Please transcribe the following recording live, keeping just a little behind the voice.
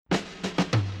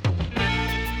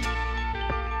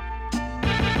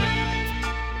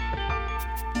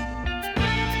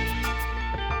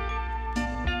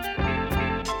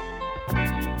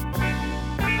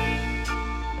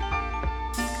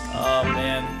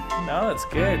No, it's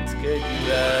good. It's good. You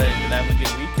been having a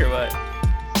good week or what?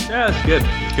 Yeah, it's good.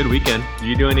 Good weekend.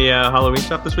 You do any Halloween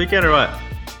stuff this weekend or what?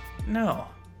 No.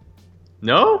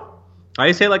 No? Why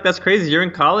you say it like that's crazy? You're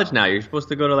in college now. You're supposed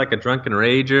to go to like a drunken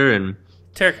rager and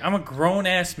Tarek, I'm a grown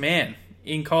ass man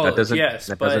in college.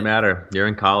 that doesn't matter. You're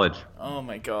in college. Oh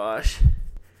my gosh.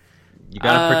 You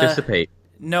gotta participate.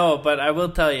 No, but I will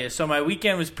tell you. So my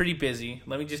weekend was pretty busy.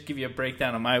 Let me just give you a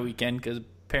breakdown of my weekend because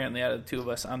apparently out of the two of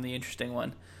us, I'm the interesting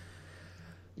one.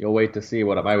 You'll wait to see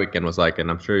what my weekend was like, and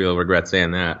I'm sure you'll regret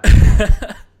saying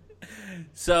that.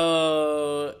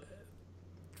 So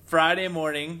Friday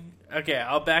morning, okay,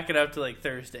 I'll back it up to like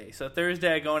Thursday. So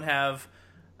Thursday I go and have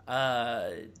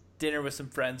dinner with some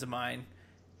friends of mine.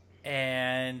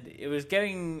 And it was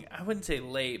getting, I wouldn't say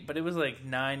late, but it was like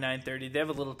 9:30. They have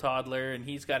a little toddler, and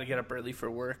he's got to get up early for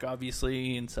work,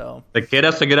 obviously. And so The kid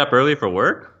has to get up early for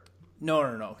work?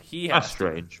 no. He has That's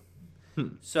strange.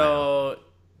 So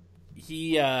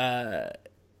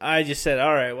I just said,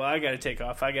 all right, well, I got to take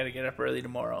off. I got to get up early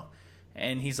tomorrow.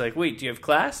 And he's like, wait, do you have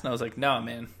class? And I was like, no,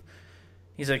 man.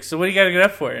 He's like, so what do you got to get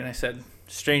up for? And I said,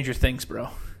 Stranger Things, bro.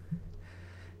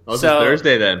 Oh, it's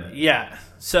Thursday then. Yeah.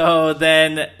 So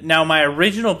then, now my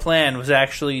original plan was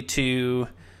actually to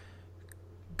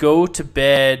go to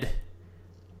bed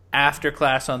after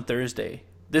class on Thursday.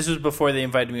 This was before they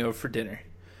invited me over for dinner.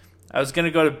 I was going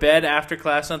to go to bed after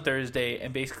class on Thursday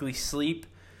and basically sleep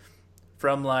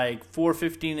from like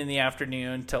 4:15 in the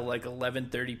afternoon till like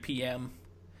 11:30 p.m.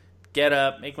 Get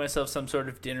up, make myself some sort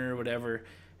of dinner or whatever,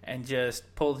 and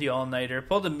just pull the all-nighter.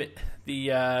 Pull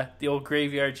the old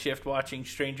graveyard shift watching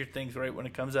Stranger Things right when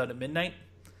it comes out at midnight.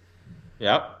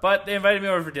 Yep. But they invited me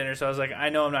over for dinner, so I was like, I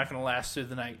know I'm not going to last through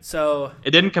the night. So It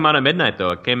didn't come out at midnight, though.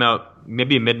 It came out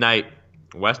maybe midnight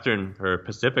Western or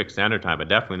Pacific Standard Time, but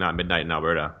definitely not midnight in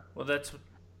Alberta. well, that's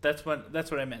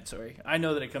what I meant. Sorry, I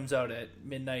know that it comes out at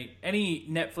midnight. Any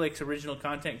Netflix original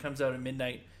content comes out at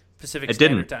midnight Pacific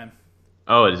Standard Time.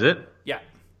 Oh, is it? Yeah.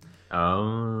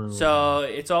 Oh. So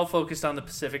it's all focused on the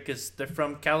Pacific because they're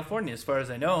from California, as far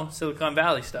as I know, Silicon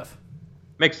Valley stuff.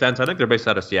 Makes sense. I think they're based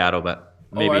out of Seattle, but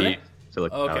maybe are they?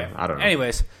 Silicon Valley. I don't know.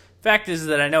 Anyways, fact is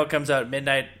that I know it comes out at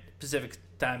midnight Pacific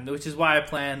time, which is why I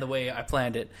planned the way I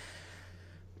planned it.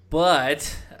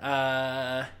 But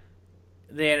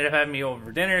they ended up having me over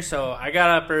for dinner, so I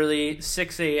got up early,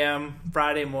 6 a.m.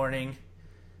 Friday morning.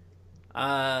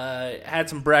 Had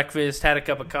some breakfast, had a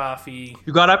cup of coffee.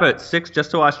 You got up at 6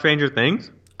 just to watch Stranger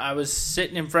Things? I was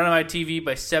sitting in front of my TV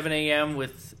by 7 a.m.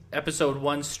 with episode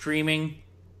 1 streaming.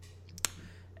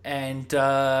 And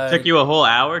Took you a whole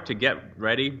hour to get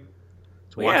ready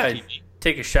to watch TV?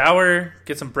 Take a shower,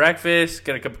 get some breakfast,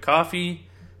 get a cup of coffee.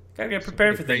 Gotta get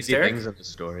prepared for things, Crazy Derek. things of the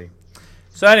story.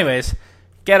 So anyways,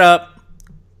 get up,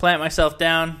 plant myself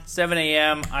down, 7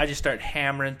 a.m., I just start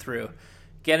hammering through.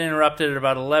 Get interrupted at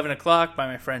about 11 o'clock by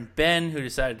my friend Ben, who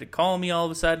decided to call me all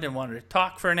of a sudden and wanted to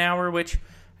talk for an hour, which I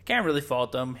can't really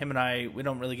fault him. Him and I, we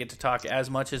don't really get to talk as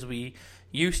much as we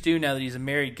used to now that he's a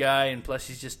married guy, and plus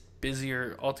he's just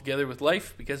busier altogether with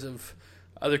life because of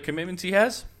other commitments he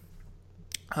has.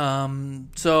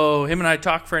 So him and I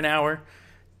talked for an hour.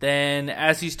 Then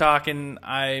as he's talking,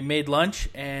 I made lunch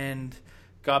and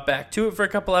got back to it for a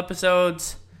couple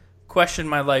episodes, questioned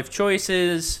my life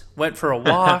choices, went for a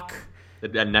walk.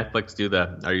 Did Netflix do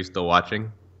the Are You Still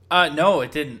Watching? No,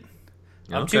 it didn't.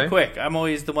 I'm Okay. too quick. I'm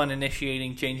always the one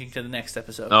initiating changing to the next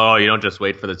episode. Oh, you don't just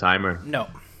wait for the timer. No.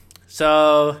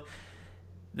 So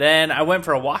then I went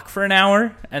for a walk for an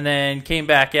hour and then came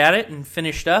back at it and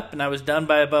finished up, and I was done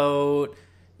by about,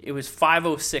 it was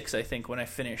 5:06, I think, when I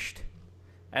finished.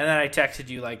 And then I texted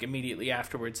you like immediately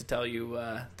afterwards to tell you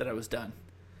that I was done.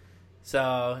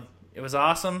 So it was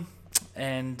awesome,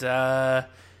 and I'll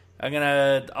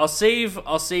save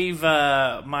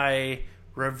my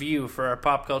review for our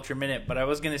pop culture minute. But I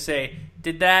was gonna say,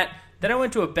 then I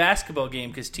went to a basketball game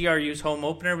because TRU's home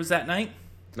opener was that night.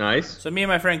 Nice. So me and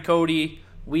my friend Cody,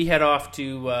 we head off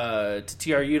to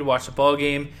TRU to watch the ball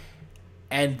game,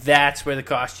 and that's where the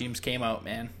costumes came out,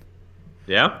 man.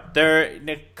 Yeah?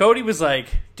 Cody was like,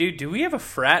 dude, do we have a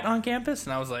frat on campus?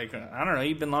 And I was like, I don't know,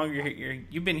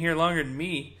 you've been here longer than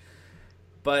me.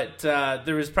 But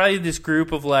there was probably this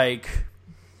group of like,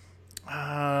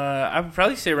 I would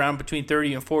probably say around between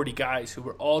 30 and 40 guys who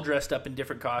were all dressed up in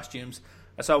different costumes.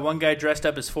 I saw one guy dressed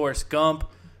up as Forrest Gump,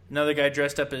 another guy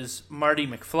dressed up as Marty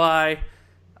McFly,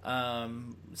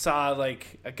 saw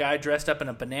like a guy dressed up in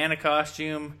a banana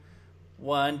costume,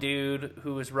 one dude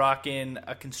who was rocking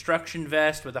a construction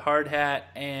vest with a hard hat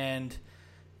and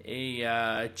a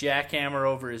jackhammer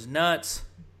over his nuts.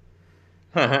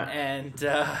 And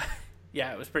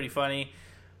yeah, it was pretty funny.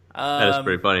 That is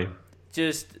pretty funny.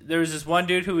 just there was this one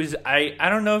dude who was I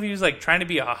don't know if he was like trying to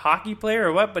be a hockey player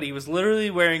or what, but he was literally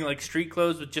wearing like street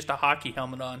clothes with just a hockey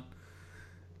helmet on.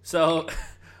 So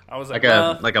I was like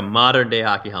a modern day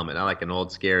hockey helmet, not like an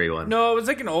old scary one. No, it was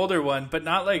like an older one, but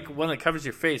not like one that covers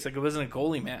your face. Like it wasn't a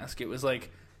goalie mask. It was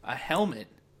like a helmet.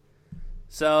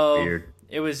 So Weird.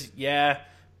 It was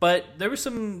but there was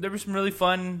some really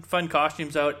fun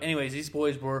costumes out. Anyways, these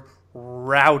boys were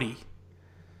rowdy.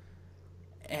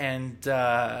 And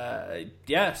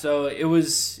so it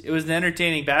was an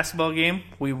entertaining basketball game.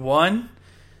 We won.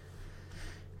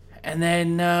 And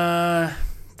then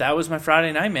that was my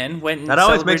Friday night, man. That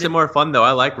always makes it more fun, though.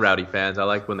 I like rowdy fans. I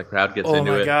like when the crowd gets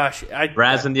into it. Oh, my gosh.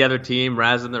 Razzing the other team,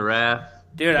 razzing the ref.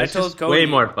 Dude, I told Cody. Way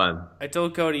more fun. I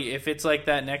told Cody, if it's like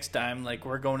that next time, like,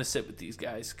 we're going to sit with these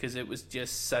guys because it was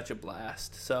just such a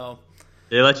blast. So,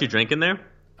 did they let you drink in there?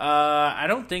 I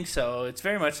don't think so. It's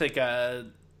very much like I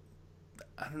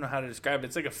don't know how to describe it.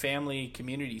 It's like a family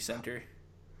community center.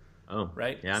 Oh.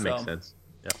 Right? Yeah, that makes sense.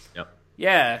 Yep.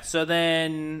 Yeah, so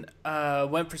then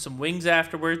went for some wings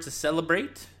afterwards to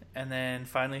celebrate, and then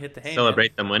finally hit the hay.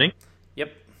 Celebrate them winning?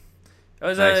 Yep. It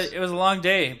was nice. It was a long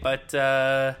day, but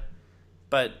it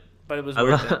was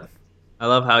worth it. I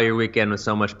love how your weekend was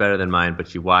so much better than mine,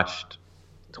 but you watched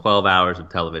 12 hours of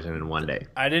television in one day.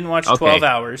 I didn't watch 12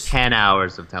 hours. 10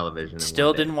 hours of television in Still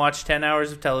one day. didn't watch 10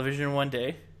 hours of television in one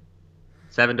day.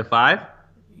 7 to 5?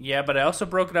 Yeah, but I also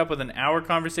broke it up with an hour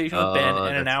conversation with Ben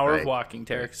and an hour of walking,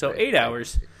 Tarek. So 8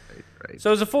 hours. Right. So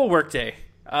it was a full work day.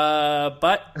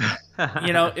 But,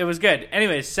 it was good.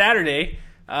 Anyways, Saturday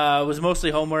was mostly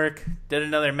homework. Did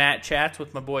another Matt Chats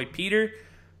with my boy Peter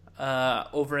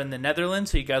over in the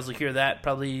Netherlands. So you guys will hear that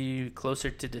probably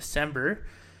closer to December.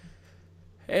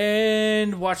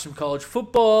 And watched some college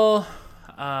football.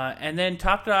 And then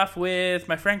topped it off with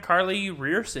my friend Carly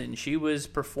Rearson. She was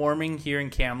performing here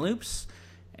in Kamloops.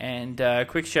 And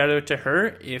quick shout out to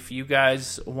her. If you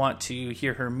guys want to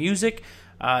hear her music,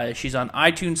 she's on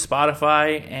iTunes,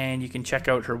 Spotify, and you can check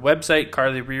out her website,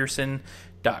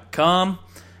 carlyrearson.com.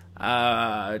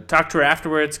 Talk to her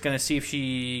afterwards. Going to see if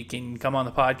she can come on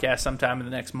the podcast sometime in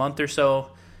the next month or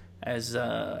so as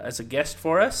a guest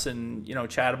for us, and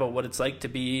chat about what it's like to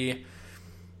be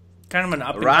kind of an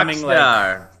up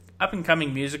and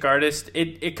coming music artist.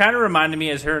 It kind of reminded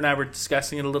me, as her and I were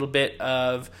discussing it a little bit,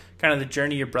 of kind of the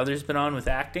journey your brother's been on with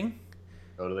acting.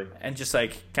 Totally. And just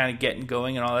like kind of getting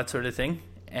going and all that sort of thing.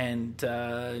 And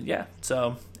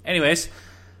so anyways,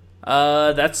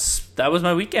 that was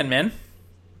my weekend, man.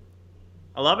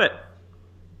 I love it.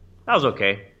 That was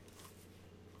okay.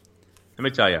 Let me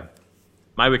tell you,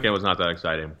 my weekend was not that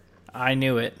exciting. I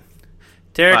knew it.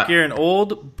 Tarek, you're an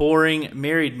old, boring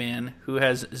married man who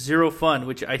has zero fun,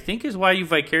 which I think is why you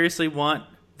vicariously is not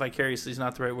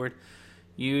the right word,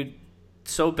 you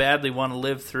so badly want to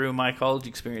live through my college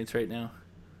experience right now.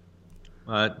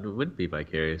 It would be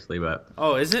vicariously, but...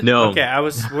 Oh, is it? No. Okay, I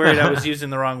was worried I was using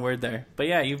the wrong word there. But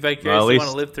yeah, you vicariously want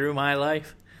to live through my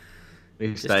life. At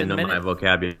least I know my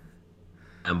vocabulary.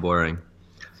 I'm boring.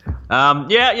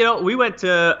 We went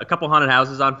to a couple haunted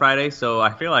houses on Friday, so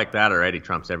I feel like that already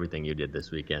trumps everything you did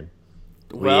this weekend.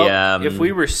 Well, if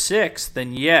we were 6,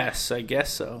 then yes, I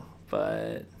guess so.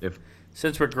 But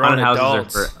since we're grown adults... Haunted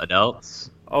houses are for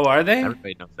adults. Oh, are they?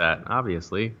 Everybody knows that,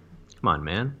 obviously. Come on,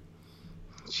 man.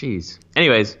 Jeez.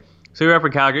 Anyways, so we were up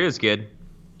in Calgary. It was good.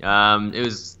 It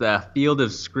was the Field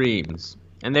of Screams,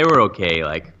 and they were okay.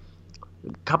 Like,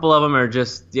 a couple of them are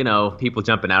just, people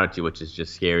jumping out at you, which is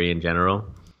just scary in general.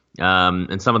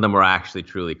 And some of them were actually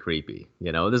truly creepy.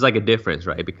 There's like a difference,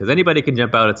 right? Because anybody can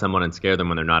jump out at someone and scare them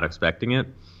when they're not expecting it.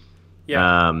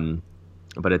 Yeah.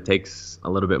 But it takes a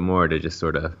little bit more to just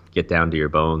sort of get down to your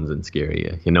bones and scare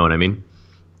you. You know what I mean?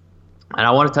 And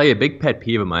I want to tell you a big pet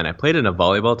peeve of mine. I played in a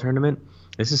volleyball tournament.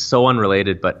 This is so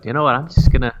unrelated, but you know what? I'm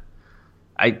just going to...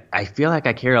 I feel like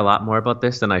I care a lot more about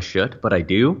this than I should, but I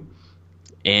do.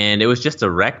 And it was just a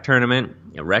rec tournament.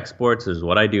 Rec sports is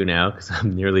what I do now because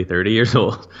I'm nearly 30 years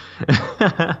old.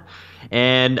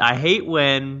 And I hate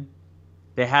when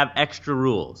they have extra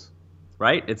rules,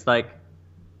 right? It's like,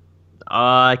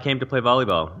 I came to play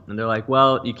volleyball. And they're like,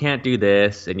 well, you can't do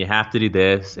this, and you have to do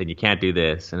this, and you can't do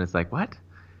this. And it's like, what?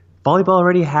 Volleyball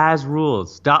already has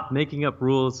rules. Stop making up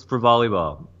rules for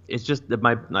volleyball. It's just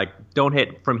don't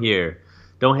hit from here.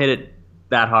 Don't hit it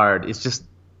that hard. It's just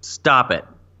stop it.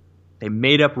 They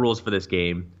made up rules for this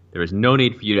game. There is no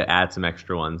need for you to add some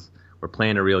extra ones. We're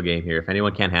playing a real game here. If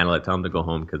anyone can't handle it, tell them to go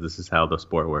home because this is how the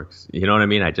sport works. You know what I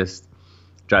mean?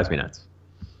 Drives me nuts.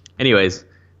 Anyways,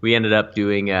 we ended up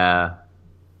doing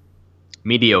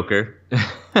mediocre.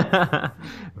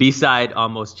 B-side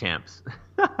almost champs.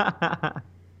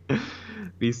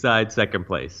 B-side second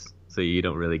place. so you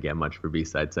don't really get much for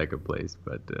B-side second place.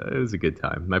 But it was a good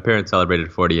time. My parents celebrated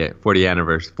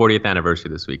 40th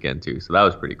anniversary this weekend too, so that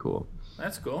was pretty cool.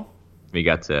 That's cool. We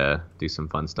got to do some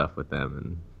fun stuff with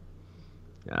them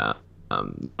and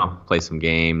play some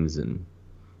games and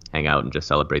hang out and just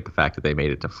celebrate the fact that they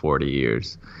made it to 40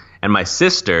 years. And my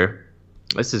sister,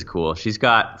 this is cool. She's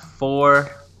got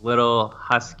 4 little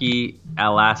husky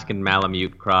Alaskan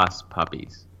Malamute cross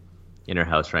puppies in her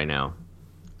house right now.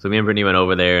 So me and Brittany went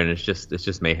over there, and it's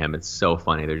just mayhem. It's so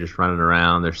funny. They're just running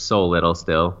around. They're so little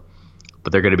still,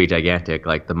 but they're going to be gigantic.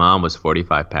 Like the mom was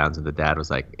 45 pounds and the dad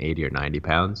was like 80 or 90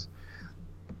 pounds.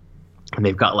 And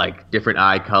they've got like different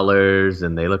eye colors,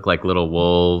 and they look like little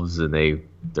wolves, and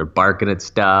they're barking at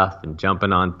stuff and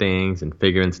jumping on things and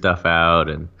figuring stuff out.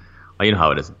 And well, you know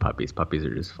how it is with puppies. Puppies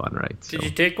are just fun, right? So. Did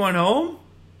you take one home?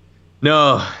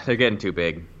 No, they're getting too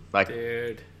big. Like,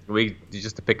 dude,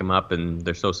 just to pick them up, and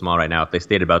they're so small right now. If they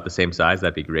stayed about the same size,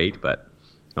 that'd be great. But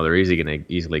no, they're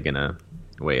easily gonna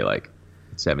weigh like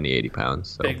 70, 80 pounds.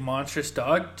 So. Big monstrous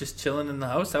dog just chilling in the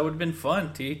house. That would have been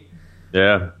fun, T.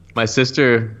 Yeah, my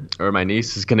sister or my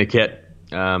niece is gonna get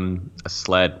a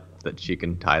sled that she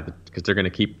can tie because they're gonna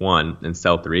keep one and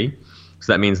sell 3.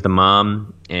 So that means the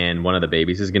mom and one of the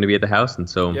babies is gonna be at the house, and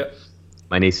so. Yep.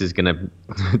 My niece is going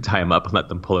to tie them up and let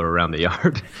them pull her around the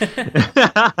yard.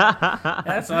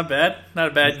 That's not bad. Not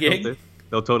a bad gig.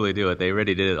 They'll totally do it. They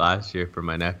already did it last year for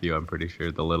my nephew, I'm pretty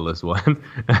sure, the littlest one.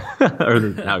 Or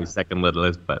now he's second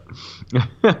littlest, but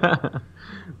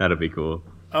that'll be cool.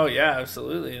 Oh, yeah,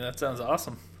 absolutely. That sounds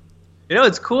awesome. You know,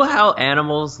 it's cool how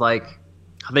animals, like,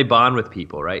 how they bond with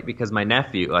people, right? Because my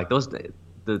nephew, like,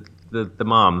 the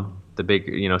mom, the big,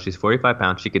 you know, she's 45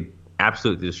 pounds. She could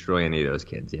absolutely destroy any of those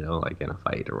kids, you know, like in a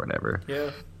fight or whatever. Yeah.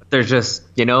 They're just,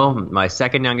 you know, my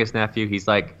second youngest nephew, he's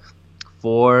like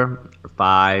 4 or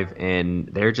 5, and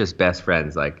they're just best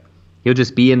friends. Like, he'll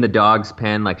just be in the dog's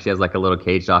pen, like she has like a little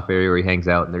caged off area where he hangs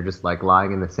out, and they're just like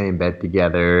lying in the same bed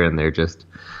together, and they're just,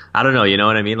 I don't know, you know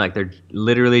what I mean? Like, they're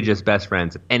literally just best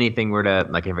friends. If anything were to,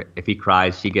 like, if he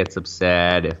cries, she gets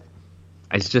upset.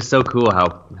 It's just so cool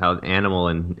how animal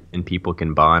and people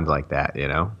can bond like that, you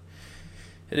know?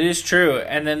 It is true,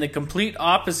 and then the complete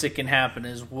opposite can happen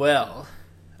as well.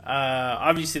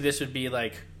 Obviously, this would be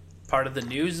like part of the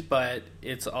news, but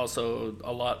it's also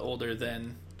a lot older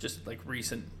than just like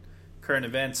recent current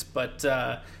events. But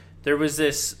there was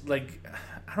this, like,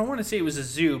 I don't want to say it was a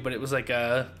zoo, but it was like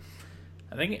I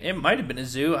think it might have been a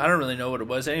zoo. I don't really know what it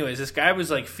was. Anyways, this guy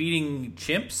was like feeding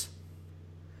chimps.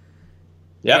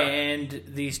 Yeah. And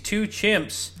these 2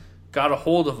 chimps got a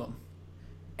hold of him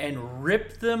and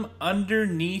ripped them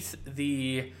underneath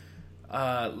the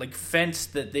like fence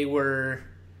that they were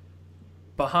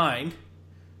behind.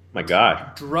 My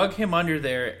God. Drug him under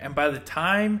there, and by the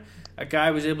time a guy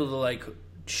was able to like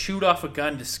shoot off a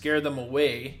gun to scare them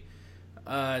away,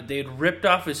 they had ripped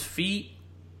off his feet,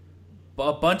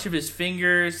 a bunch of his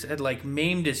fingers, had like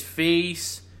maimed his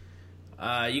face.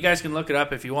 You guys can look it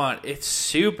up if you want. It's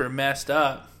super messed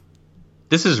up.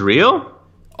 This is real?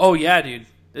 Oh yeah, dude.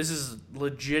 This is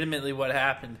legitimately what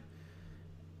happened.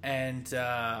 And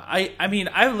I mean,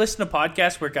 I've listened to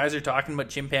podcasts where guys are talking about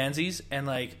chimpanzees and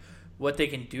like what they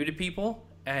can do to people,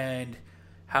 and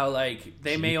how like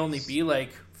they may only be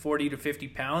like 40 to 50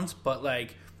 pounds, but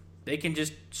like they can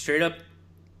just straight up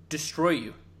destroy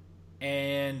you.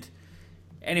 And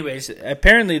anyways,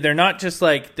 apparently they're not just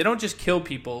like, they don't just kill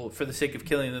people for the sake of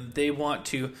killing them. They want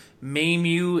to maim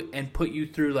you and put you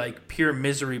through like pure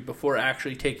misery before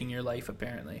actually taking your life,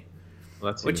 apparently.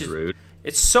 Well, that seems rude.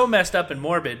 It's so messed up and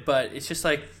morbid, but it's just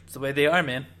like, it's the way they are,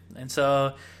 man. And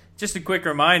so just a quick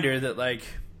reminder that like,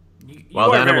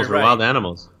 wild animals are wild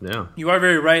animals. Yeah. You are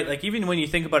very right. Like, even when you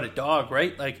think about a dog,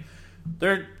 right? Like,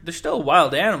 they're still a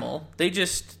wild animal.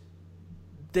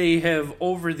 They have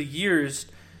over the years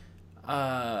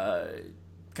kind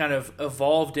of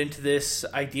evolved into this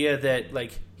idea that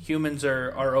like humans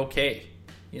are okay,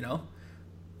 you know?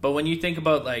 But when you think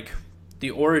about like the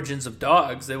origins of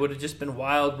dogs, they would have just been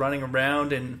wild, running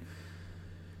around and,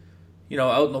 you know,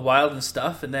 out in the wild and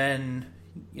stuff, and then,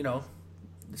 you know,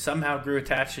 somehow grew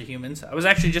attached to humans. I was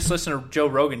actually just listening to Joe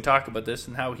Rogan talk about this,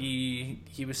 and how he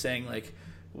was saying like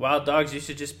wild dogs used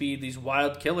to just be these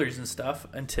wild killers and stuff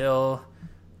until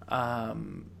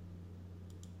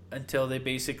they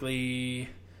basically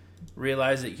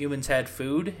realized that humans had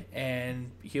food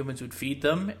and humans would feed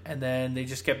them, and then they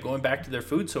just kept going back to their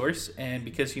food source, and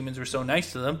because humans were so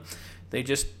nice to them, they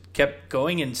just kept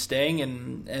going and staying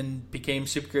and became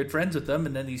super good friends with them,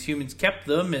 and then these humans kept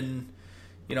them, and,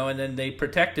 you know, and then they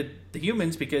protected the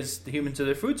humans because the humans are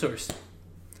their food source.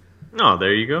 Oh,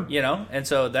 there you go. You know, and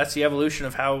so that's the evolution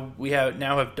of how we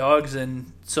now have dogs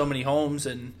in so many homes,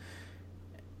 and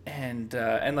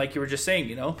like you were just saying,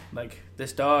 you know, like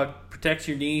this dog protects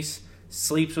your niece,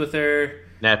 sleeps with her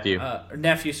nephew,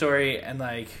 sorry, and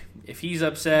like if he's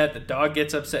upset, the dog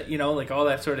gets upset, you know, like all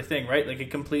that sort of thing, right? Like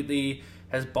it completely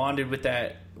has bonded with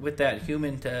that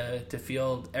human to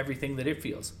feel everything that it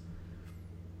feels.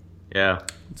 Yeah.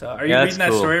 So are you reading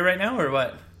that story right now or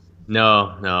what?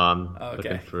 No, I'm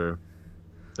looking for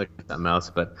something else.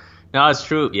 But no, it's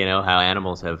true. You know how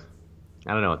animals have.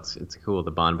 I don't know. It's cool,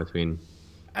 the bond between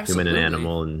human and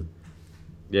animal, and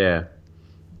yeah.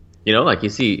 You know, like you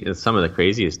see some of the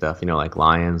craziest stuff. You know, like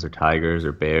lions or tigers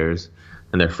or bears,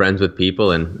 and they're friends with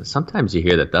people. And sometimes you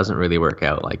hear that doesn't really work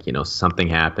out. Like, you know, something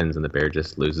happens and the bear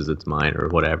just loses its mind or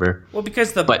whatever. Well,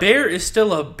 because the bear is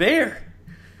still a bear.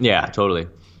 Yeah, totally.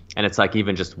 And it's like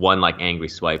even just one like angry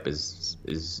swipe is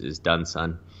done,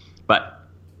 son. But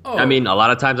I mean, a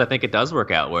lot of times I think it does work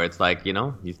out where it's like, you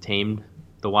know, you've tamed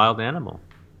the wild animal.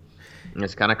 And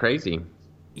it's kind of crazy.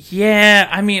 Yeah,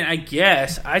 I mean, I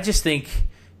guess. I just think,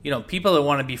 you know, people that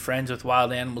want to be friends with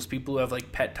wild animals, people who have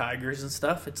like pet tigers and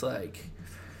stuff, it's like,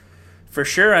 for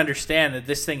sure understand that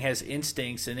this thing has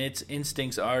instincts, and its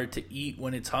instincts are to eat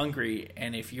when it's hungry.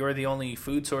 And if you're the only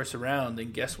food source around,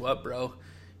 then guess what, bro?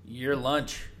 You're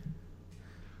lunch.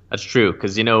 That's true,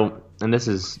 because, you know, and this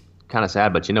is kind of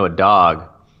sad, but, you know, a dog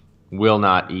will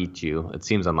not eat you. It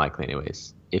seems unlikely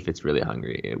anyways. If it's really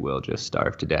hungry, it will just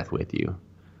starve to death with you.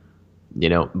 You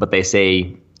know, but they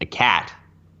say a cat.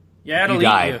 Yeah, it'll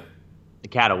eat you. The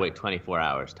cat will wait 24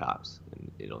 hours tops, and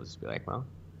it'll just be like, well,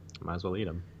 might as well eat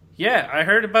them. Yeah, I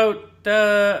heard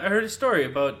a story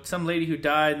about some lady who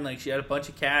died, and like she had a bunch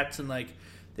of cats, and like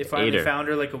they finally found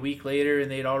her like a week later, and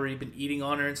they'd already been eating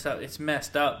on her and stuff. It's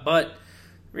messed up, but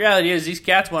the reality is these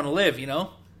cats want to live, you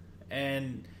know,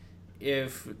 and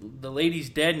if the lady's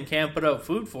dead and can't put out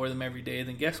food for them every day,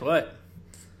 then guess what?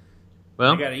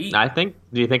 Well, they gotta eat.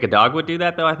 Do you think a dog would do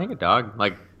that though? I think a dog,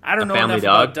 like I don't know enough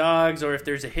about dogs or if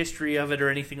there's a history of it or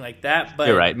anything like that. But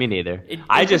you're right, me neither.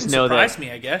 I just know that.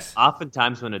 Me, I guess.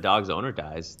 Oftentimes when a dog's owner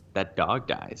dies, that dog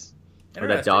dies, or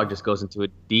that dog just goes into a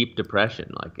deep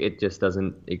depression. Like it just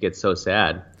doesn't. It gets so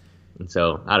sad, and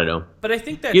so I don't know. But I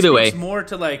think that speaks more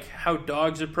to like how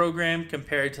dogs are programmed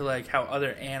compared to like how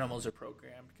other animals are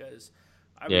programmed. Because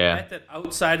I would bet that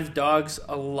outside of dogs,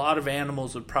 a lot of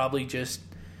animals would probably just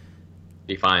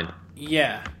be fine.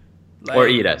 Yeah. Like, or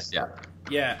eat us. Yeah.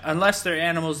 Yeah, unless they're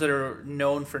animals that are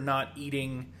known for not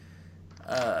eating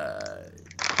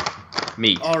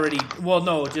meat.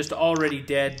 Just already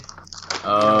dead.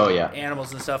 Oh, yeah.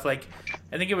 Animals and stuff. Like,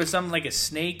 I think it was something like a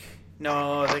snake.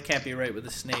 No, that can't be right with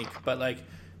a snake. But like,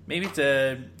 maybe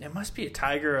it must be a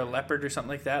tiger or a leopard or something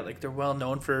like that. Like, they're well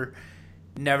known for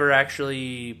never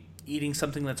actually eating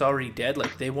something that's already dead.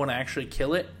 Like, they want to actually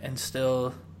kill it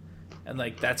and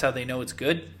like that's how they know it's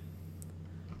good.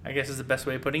 I guess is the best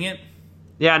way of putting it.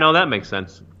 Yeah, no, that makes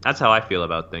sense. That's how I feel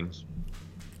about things.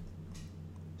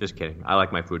 Just kidding. I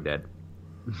like my food dead.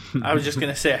 I was just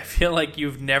going to say, I feel like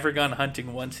you've never gone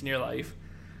hunting once in your life.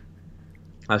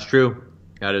 That's true.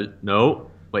 No.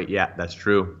 Wait, yeah, that's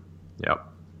true. Yep.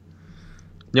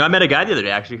 You know, I met a guy the other day,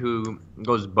 actually, who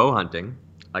goes bow hunting.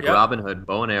 Like Robin Hood,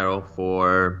 bow and arrow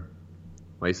for...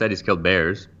 Well, he said he's killed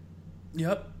bears.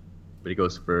 Yep. But he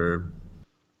goes for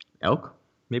elk,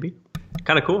 maybe?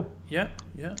 Kind of cool. Yeah.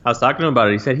 I was talking to him about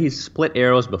it. He said he's split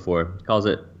arrows before. He calls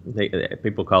it,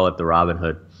 people call it the Robin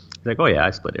Hood. He's like, oh yeah,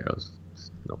 I split arrows. It's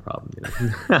no problem. You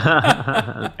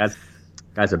know?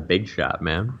 Guy's a big shot,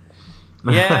 man.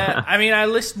 Yeah, I mean, I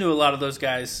listen to a lot of those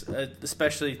guys,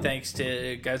 especially thanks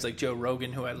to guys like Joe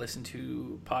Rogan, who I listen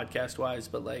to podcast-wise.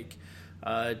 But like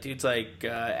dudes like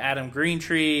Adam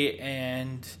Greentree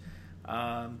and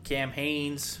Cam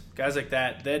Haines, guys like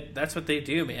that. That's what they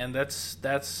do, man.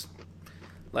 That's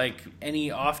like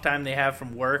any off time they have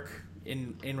from work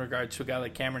in regards to a guy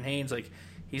like Cameron Haines. Like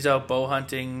he's out bow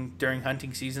hunting during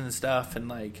hunting season and stuff, and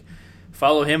like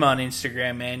follow him on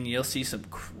Instagram, man. You'll see some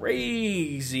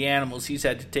crazy animals he's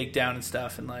had to take down and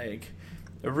stuff, and like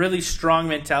a really strong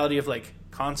mentality of like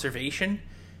conservation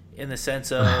in the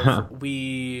sense of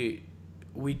we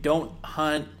don't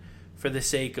hunt for the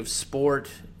sake of sport,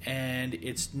 and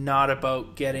it's not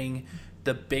about getting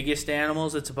the biggest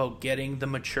animals. It's about getting the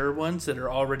mature ones that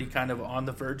are already kind of on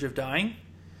the verge of dying.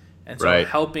 And so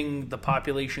helping the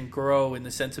population grow in the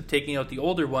sense of taking out the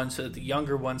older ones so that the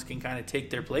younger ones can kind of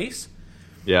take their place.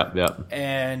 Yeah.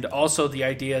 And also the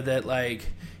idea that like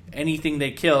anything they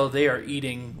kill, they are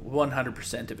eating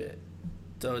 100% of it.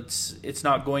 So it's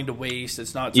not going to waste.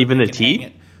 It's not even the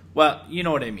teeth. Well, you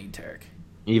know what I mean, Tarek.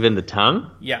 Even the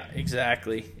tongue? Yeah,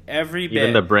 exactly. Every bit.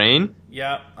 Even the brain?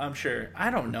 Yeah, I'm sure. I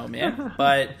don't know, man.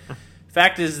 But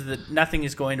fact is that nothing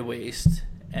is going to waste.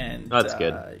 And That's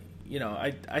good. You know,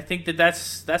 I think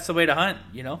that's the way to hunt,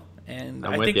 you know? And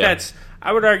I'm I with think ya.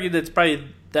 I would argue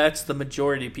that's the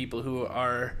majority of people who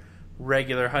are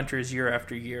regular hunters year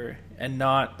after year, and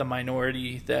not the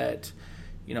minority that,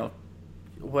 you know,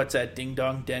 what's that ding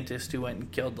dong dentist who went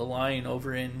and killed the lion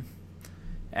over in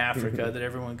Africa that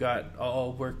everyone got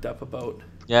all worked up about.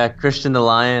 Yeah, Christian the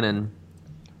Lion, and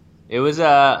it was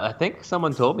I think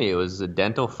someone told me it was a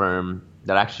dental firm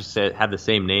that actually had the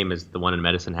same name as the one in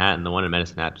Medicine Hat, and the one in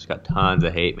Medicine Hat just got tons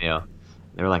of hate mail.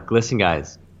 They were like, "Listen,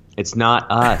 guys, it's not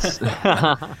us."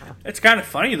 It's kind of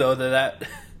funny though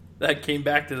that came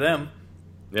back to them.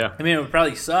 Yeah. I mean, it would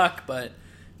probably suck, but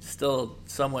still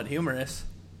somewhat humorous.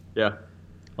 Yeah.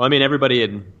 Well, I mean, everybody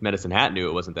in Medicine Hat knew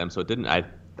it wasn't them, so it didn't. I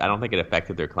don't think it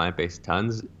affected their client base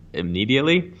tons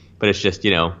immediately, but it's just,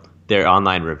 you know, their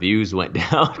online reviews went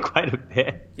down quite a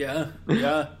bit. Yeah.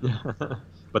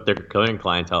 But their current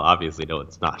clientele obviously know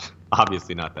it's not.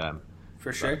 Obviously not them.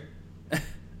 For sure.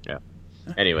 Yeah.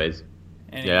 Anyways.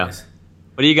 Anyways.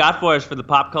 What do you got for us for the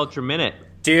Pop Culture Minute?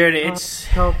 Dude, it's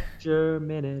Culture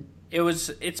Minute.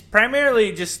 it's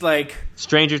primarily just like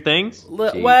Stranger Things?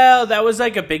 well, that was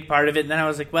like a big part of it, and then I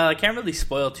was like, well, I can't really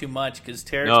spoil too much because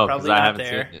Tarek's No, probably because I not haven't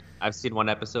there. seen it. I've seen one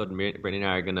episode, and Brittany and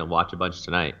I are going to watch a bunch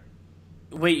tonight.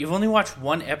 Wait, you've only watched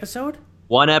one episode?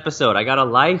 One episode. I got a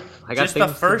life. I got Just the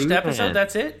things to first do, episode? man.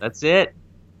 That's it? That's it.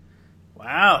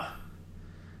 Wow.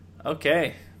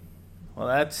 Okay. Well,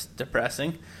 that's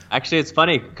depressing. Actually, it's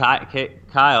funny.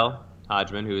 Kyle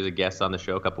Hodgman, who was a guest on the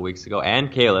show a couple weeks ago,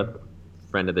 and Caleb,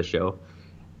 friend of the show,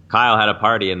 Kyle had a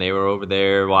party, and they were over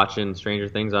there watching Stranger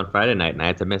Things on Friday night, and I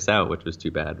had to miss out, which was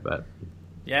too bad. But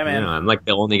Yeah, man. you know, I'm like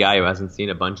the only guy who hasn't seen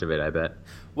a bunch of it, I bet.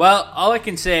 Well, all I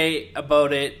can say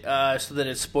about it, so that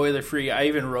it's spoiler free, I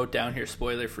even wrote down here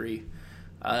spoiler free,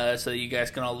 so that you guys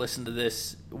can all listen to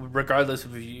this, regardless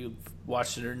of if you've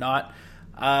watched it or not.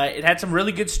 It had some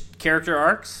really good character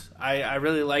arcs. I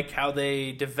really like how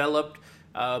they developed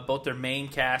both their main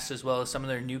cast as well as some of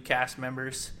their new cast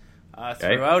members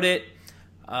throughout it.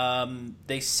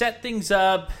 They set things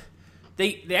up.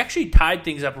 They actually tied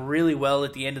things up really well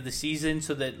at the end of the season,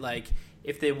 so that like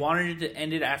if they wanted to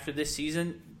end it after this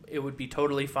season, it would be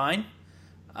totally fine.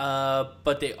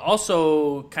 But they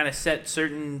also kind of set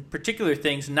certain particular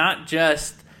things, not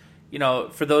just, you know,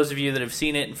 for those of you that have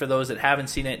seen it and for those that haven't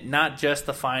seen it, not just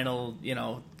the final, you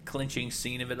know, clinching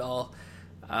scene of it all.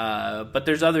 But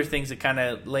there's other things that kind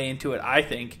of lay into it, I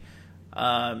think.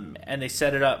 And they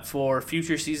set it up for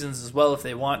future seasons as well if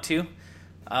they want to.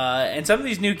 And some of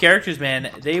these new characters, man,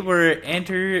 they were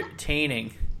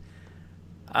entertaining.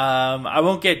 I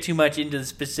won't get too much into the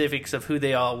specifics of who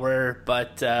they all were,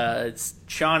 but it's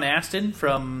Sean Astin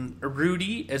from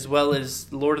Rudy, as well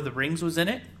as Lord of the Rings was in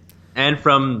it. And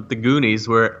from the Goonies,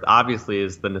 where obviously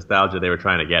is the nostalgia they were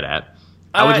trying to get at.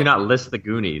 How would you not list the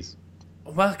Goonies?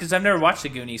 Well, because I've never watched the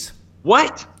Goonies.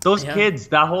 What? Those Yeah. kids,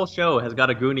 that whole show has got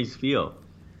a Goonies feel.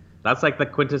 That's like the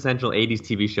quintessential 80s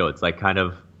TV show. It's like kind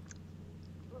of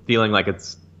feeling like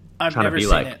it's I've trying never to be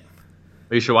seen like. it.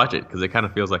 But you should watch it because it kind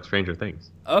of feels like Stranger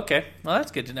Things. Okay, well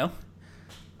that's good to know.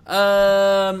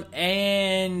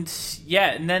 And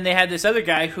yeah, and then they had this other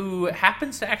guy who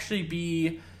happens to actually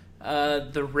be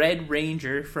the Red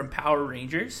Ranger from Power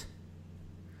Rangers.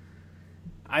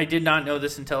 I did not know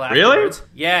this until afterwards. Really?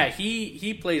 Yeah,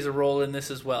 he plays a role in this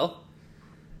as well.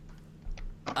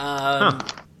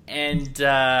 And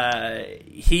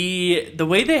the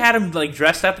way they had him like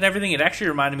dressed up and everything, it actually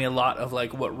reminded me a lot of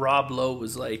like what Rob Lowe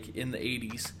was like in the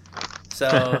 80s.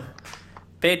 So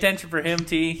pay attention for him,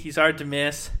 T. He's hard to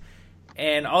miss.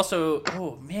 And also,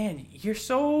 oh man, you're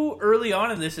so early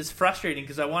on in this. It's frustrating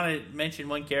because I want to mention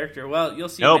one character. Well, you'll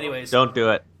see him anyways. Don't do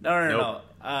it. No.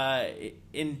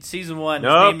 In season 1,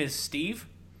 Nope. his name is Steve.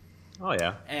 Oh,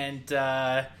 yeah. And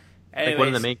Like one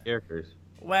of the main characters.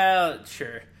 well,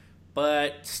 sure.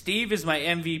 But Steve is my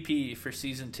MVP for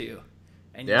season 2.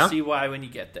 And Yeah? you'll see why when you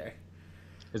get there.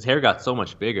 His hair got so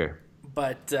much bigger.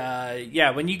 But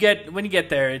yeah, when you get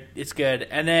there, it's good.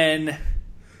 And then,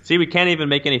 See, we can't even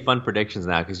make any fun predictions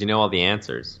now because you know all the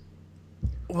answers.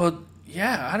 well,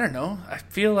 yeah, I don't know. I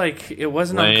feel like it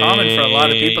wasn't uncommon for a lot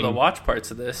of people to watch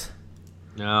parts of this.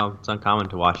 No, it's uncommon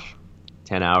to watch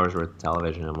 10 hours worth of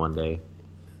television in one day.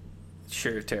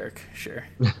 Sure, Tarek, sure.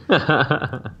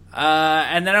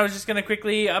 And then I was just going to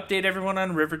quickly update everyone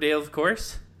on Riverdale, of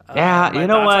course. Yeah, my you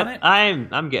know thoughts what? on it.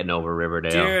 I'm getting over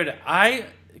Riverdale. Dude,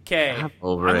 okay. I'm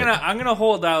over it. I'm gonna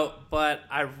hold out, but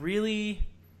I really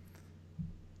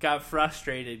got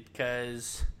frustrated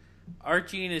because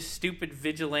Archie and his stupid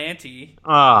vigilante.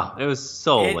 Oh, it was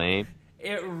so lame.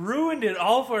 It ruined it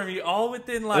all for me, all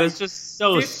within like It was just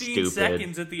so 15 stupid.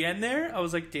 seconds at the end there. I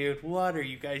was like, dude, what are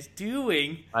you guys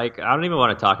doing? Like, I don't even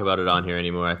want to talk about it on here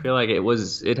anymore. I feel like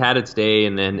it had its day,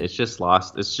 and then it's just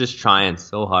lost. It's just trying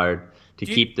so hard to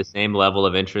keep the same level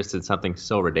of interest in something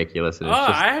so ridiculous. And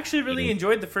I actually really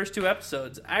enjoyed the first 2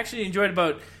 episodes. I actually enjoyed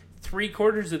about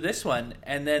 3/4 of this one,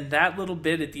 and then that little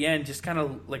bit at the end just kind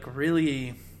of like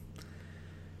really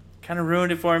kind of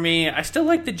ruined it for me. I still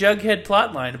like the Jughead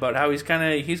plotline about how he's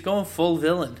going full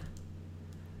villain.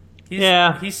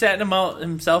 He's setting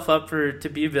himself up to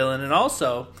be a villain, and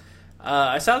also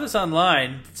I saw this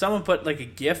online. Someone put like a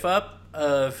GIF up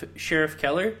of Sheriff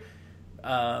Keller,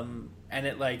 and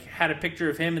it like had a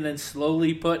picture of him, and then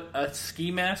slowly put a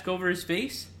ski mask over his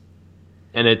face,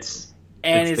 and it's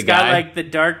got guy. like the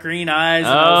dark green eyes.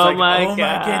 And I was like, my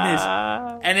goodness!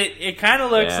 And it kind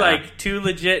of looks like too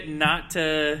legit not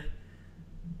to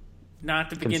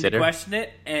begin to question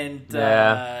it, and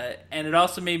it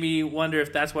also made me wonder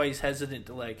if that's why he's hesitant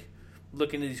to like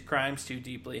look into these crimes too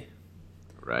deeply.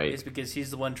 Right, it's because he's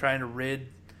the one trying to rid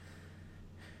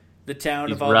the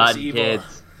town of all this evil.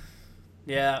 Kids.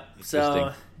 Yeah.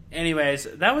 So, anyways,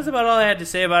 that was about all I had to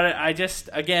say about it.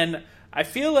 I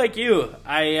feel like you.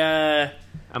 I'm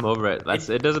over it.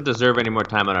 It doesn't deserve any more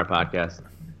time on our podcast.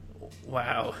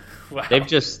 Wow.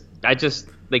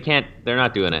 They can't. They're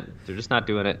not doing it. They're just not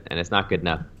doing it, and it's not good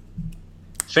enough.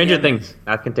 Stranger Things,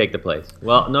 that can take the place.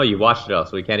 Well, no, you watched it all,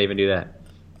 so we can't even do that.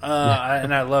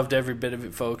 And I loved every bit of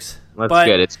it, folks. That's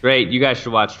good. It's great. You guys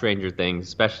should watch Stranger Things,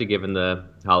 especially given the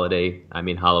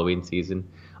Halloween season.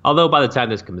 Although by the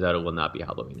time this comes out, it will not be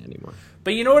Halloween anymore.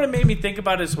 But you know what it made me think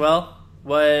about as well?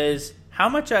 Was how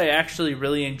much I actually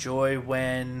really enjoy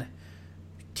when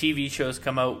TV shows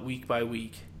come out week by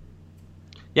week.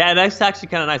 Yeah, that's actually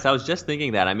kind of nice. I was just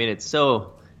thinking that. I mean, it's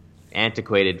so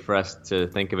antiquated for us to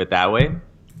think of it that way,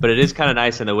 but it is kind of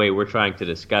nice in the way we're trying to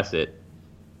discuss it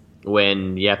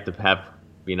when you have to have,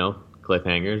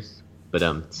 cliffhangers,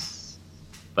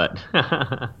 but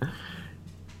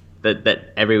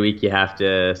that every week you have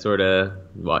to sort of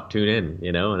tune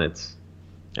in, and it's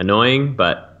annoying,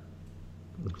 but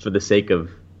for the sake of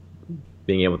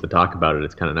being able to talk about it,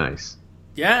 it's kind of nice.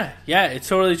 Yeah, it's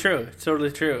totally true.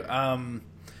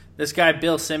 This guy,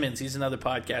 Bill Simmons, he's another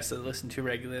podcast that I listen to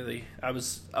regularly. I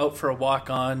was out for a walk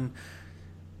on,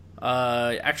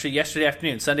 actually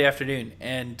Sunday afternoon,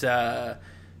 and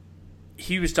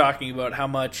he was talking about how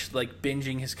much like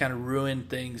binging has kind of ruined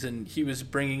things, and he was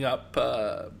bringing up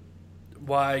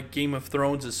why Game of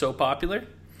Thrones is so popular.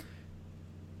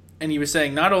 And he was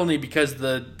saying not only because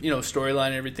the storyline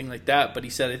and everything like that, but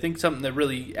he said I think something that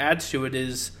really adds to it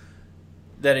is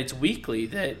that it's weekly,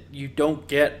 that you don't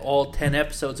get all 10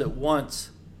 episodes at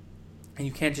once, and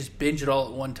you can't just binge it all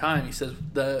at one time. He says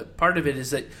the part of it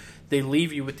is that they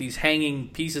leave you with these hanging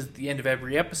pieces at the end of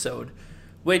every episode,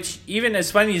 which, even as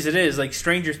funny as it is, like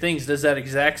Stranger Things does that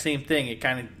exact same thing. It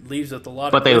kind of leaves with a lot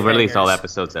of But they release all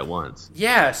episodes at once.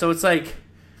 Yeah, so it's like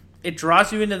it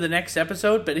draws you into the next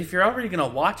episode, but if you're already going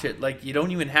to watch it, like you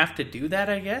don't even have to do that,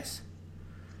 I guess.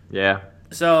 Yeah.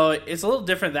 So it's a little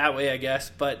different that way, I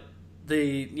guess, but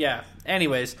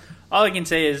anyways, all I can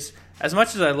say is as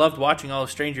much as I loved watching all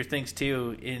of Stranger Things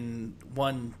 2 in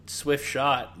one swift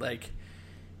shot, like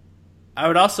I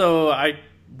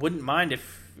wouldn't mind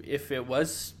if it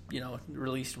was,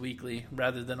 released weekly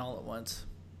rather than all at once.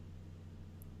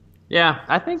 Yeah,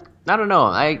 I don't know.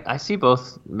 I see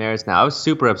both merits now. I was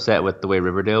super upset with the way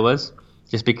Riverdale was,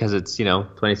 just because it's,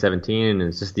 2017 and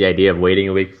it's just the idea of waiting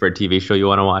a week for a TV show you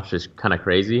want to watch is kind of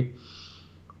crazy.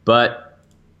 But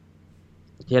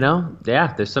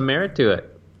there's some merit to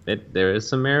it. There is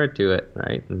some merit to it,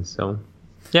 right? And so,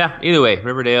 either way,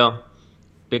 Riverdale,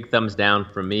 big thumbs down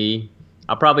from me.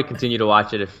 I'll probably continue to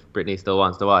watch it if Brittany still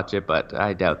wants to watch it, but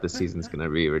I doubt this season's going to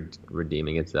be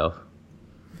redeeming itself.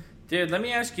 Dude, let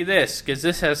me ask you this, because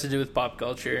this has to do with pop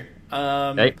culture.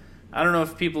 Okay. I don't know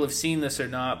if people have seen this or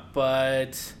not,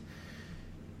 but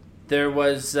there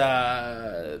was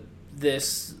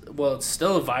it's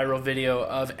still a viral video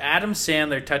of Adam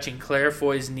Sandler touching Claire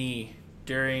Foy's knee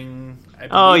during, I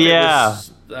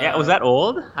believe was that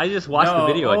old? I just watched the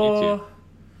video on YouTube.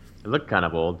 It looked kind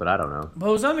of old, but I don't know.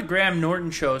 Well, it was on the Graham Norton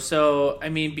show, so, I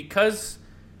mean, because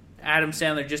Adam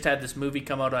Sandler just had this movie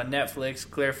come out on Netflix,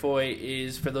 Claire Foy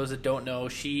is, for those that don't know,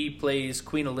 she plays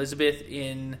Queen Elizabeth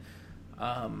in,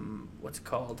 what's it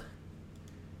called?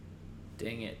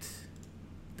 Dang it.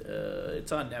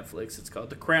 It's on Netflix. It's called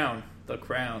The Crown. The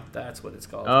Crown. That's what it's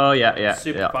called. Oh, yeah.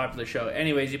 Super popular show.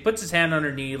 Anyways, he puts his hand on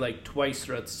her knee like twice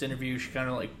throughout this interview. She kind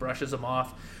of like brushes him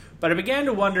off. But I began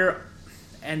to wonder,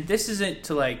 and this isn't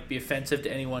to like be offensive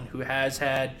to anyone who has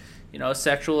had,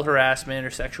 sexual harassment or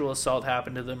sexual assault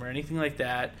happen to them or anything like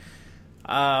that.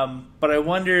 But I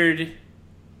wondered,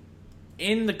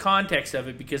 in the context of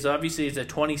it, because obviously it's a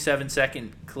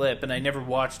 27-second clip, and I never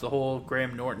watched the whole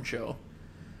Graham Norton show.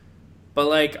 But,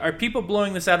 like, are people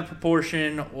blowing this out of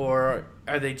proportion, or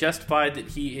are they justified that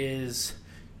he is,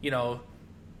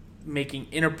 making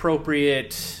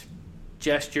inappropriate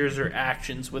gestures or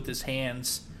actions with his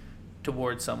hands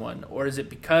towards someone? Or is it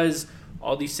because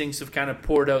all these things have kind of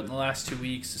poured out in the last 2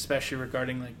 weeks, especially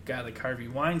regarding, like, a guy like Harvey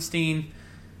Weinstein,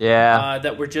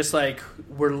 that we're just, like,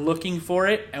 we're looking for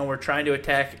it, and we're trying to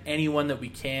attack anyone that we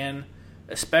can,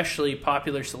 especially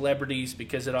popular celebrities,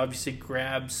 because it obviously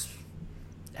grabs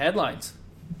headlines.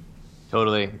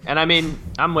 Totally. And I mean,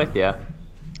 I'm with you.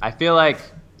 I feel like,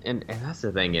 and that's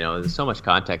the thing, there's so much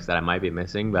context that I might be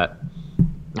missing, but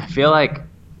I feel like,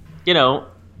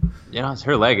 it's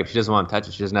her leg. If she doesn't want to touch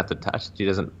it, she doesn't have to touch it. She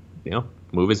doesn't,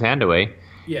 move his hand away.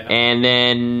 Yeah. And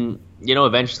then,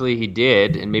 eventually he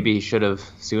did, and maybe he should have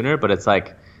sooner, but it's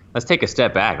like, let's take a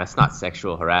step back. That's not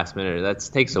sexual harassment, or that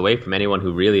takes away from anyone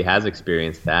who really has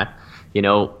experienced that.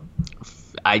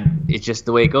 It's just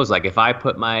the way it goes. Like, if I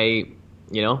put my,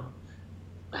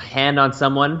 hand on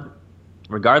someone,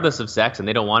 regardless of sex, and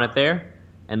they don't want it there,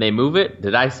 and they move it,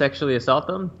 did I sexually assault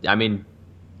them? I mean,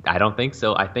 I don't think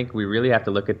so. I think we really have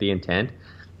to look at the intent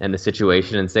and the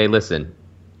situation and say, listen,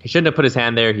 he shouldn't have put his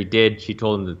hand there. He did. She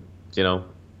told him to,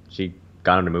 she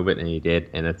got him to move it, and he did,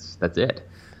 and that's it.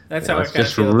 That's how I kind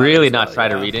of feel really not try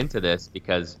to read into this,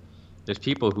 because there's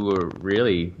people who are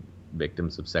really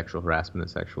victims of sexual harassment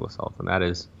and sexual assault, and that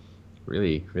is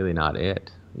really, really not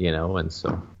it, and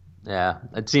so, yeah,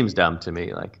 it seems dumb to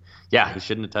me. Like, yeah, he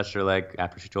shouldn't have touched her leg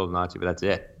after she told him not to, but that's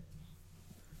it.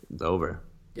 It's over.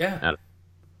 Yeah.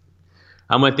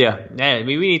 I'm with you. Yeah, I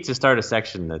mean, we need to start a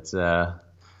section that's,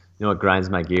 what grinds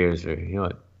my gears, or,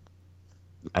 what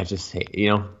I just hate,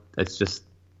 it's just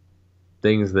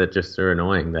things that just are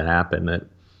annoying that happen that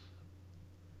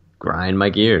grind my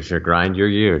gears or grind your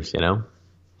gears, Is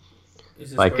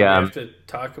this like, where we have to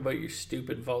talk about your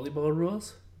stupid volleyball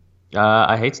rules?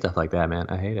 I hate stuff like that, man.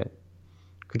 I hate it.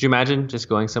 Could you imagine just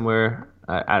going somewhere,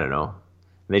 I don't know,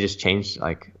 and they just changed,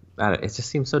 like, it just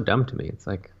seems so dumb to me. It's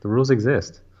like, the rules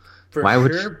exist. Why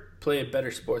would you play a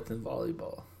better sport than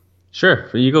volleyball? Sure.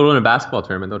 If you go to a basketball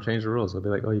tournament, they'll change the rules. They'll be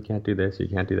like, oh, you can't do this, you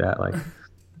can't do that. Like,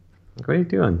 what are you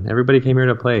doing? Everybody came here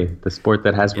to play the sport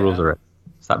that has rules already.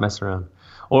 Stop messing around.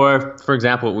 Or, for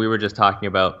example, we were just talking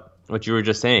about what you were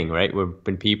just saying, right?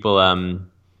 When people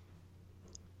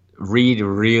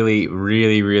really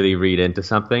read into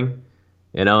something,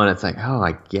 and it's like, oh,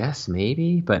 I guess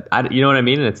maybe, but you know what I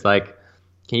mean? And it's like,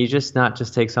 can you just not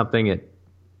just take something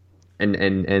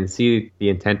and see the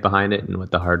intent behind it and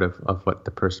what the heart of what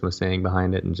the person was saying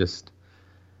behind it, and just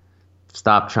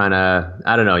stop trying to,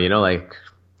 I don't know, like,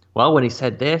 well, when he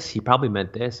said this, he probably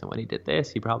meant this, and when he did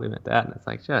this, he probably meant that, and it's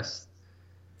like, just,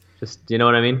 you know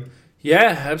what I mean?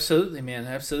 Yeah, absolutely, man,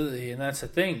 absolutely, and that's the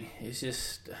thing. It's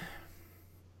just,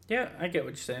 yeah, I get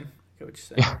what you're saying.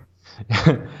 Yeah.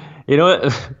 You know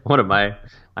what? One of my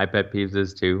pet peeves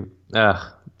is too.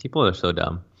 People are so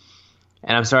dumb.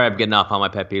 And I'm sorry I'm getting off on my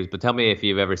pet peeves, but tell me if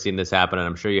you've ever seen this happen, and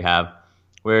I'm sure you have,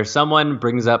 where someone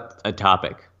brings up a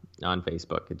topic on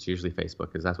Facebook. It's usually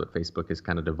Facebook, because that's what Facebook has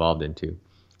kind of devolved into.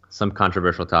 Some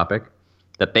controversial topic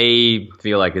that they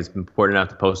feel like is important enough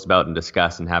to post about and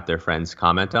discuss and have their friends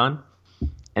comment on.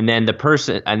 And then a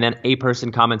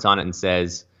person comments on it and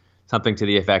says something to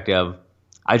the effect of,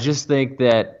 I just think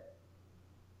that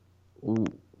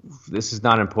this is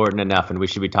not important enough and we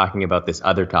should be talking about this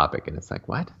other topic. And it's like,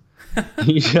 what?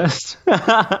 You just,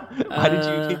 why did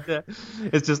you keep that?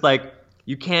 It's just like,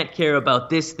 you can't care about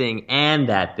this thing and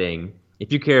that thing.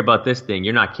 If you care about this thing,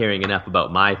 you're not caring enough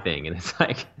about my thing. And it's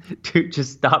like, dude,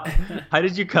 just stop. How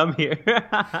did you come here?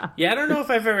 Yeah, I don't know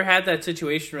if I've ever had that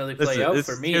situation really play out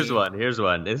for me. Here's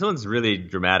one. This one's really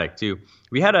dramatic, too.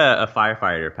 We had a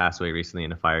firefighter pass away recently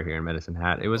in a fire here in Medicine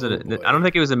Hat. It was I don't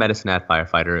think it was a Medicine Hat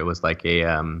firefighter. It was like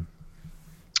a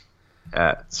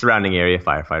surrounding area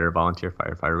firefighter, volunteer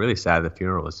firefighter. Really sad. The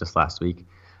funeral was just last week.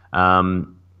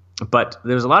 But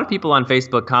there was a lot of people on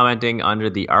Facebook commenting under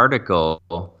the article,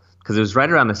 because it was right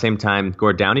around the same time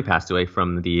Gord Downie passed away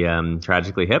from the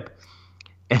Tragically Hip.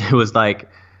 And it was like,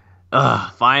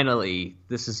 finally,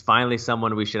 this is finally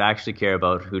someone we should actually care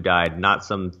about who died, not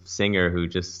some singer who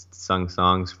just sung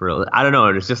songs for, I don't know.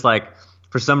 It's just like,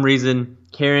 for some reason,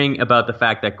 caring about the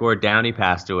fact that Gord Downie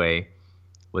passed away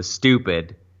was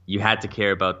stupid. You had to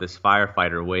care about this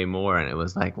firefighter way more. And it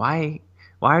was like, why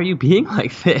are you being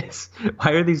like this?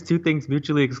 Why are these two things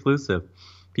mutually exclusive?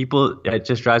 People, it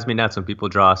just drives me nuts when people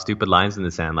draw stupid lines in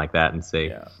the sand like that and say,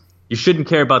 Yeah. you shouldn't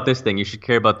care about this thing. You should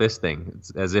care about this thing.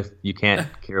 It's as if you can't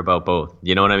care about both.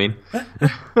 You know what I mean?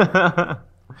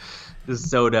 This is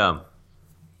so dumb.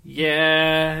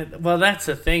 Yeah, well, that's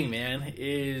the thing, man,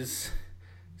 is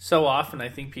so often I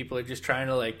think people are just trying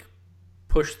to, like,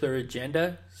 push their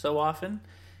agenda so often.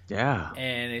 Yeah.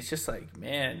 And it's just like,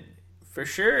 man, for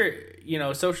sure,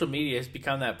 social media has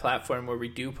become that platform where we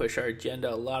do push our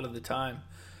agenda a lot of the time.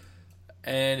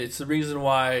 And it's the reason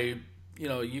why,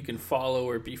 you can follow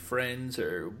or be friends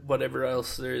or whatever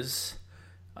else there's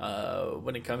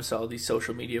when it comes to all these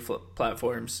social media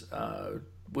platforms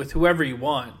with whoever you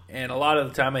want. And a lot of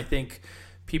the time, I think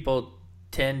people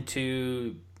tend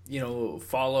to,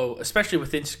 follow, especially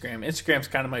with Instagram. Instagram's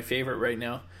kind of my favorite right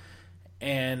now.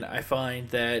 And I find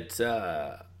that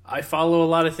I follow a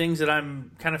lot of things that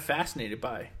I'm kind of fascinated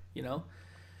by,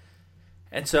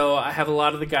 And so I have a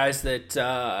lot of the guys that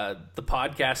the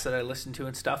podcasts that I listen to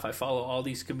and stuff. I follow all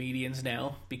these comedians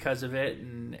now because of it,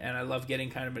 and I love getting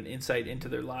kind of an insight into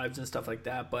their lives and stuff like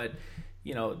that. But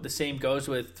the same goes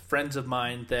with friends of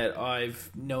mine that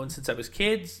I've known since I was a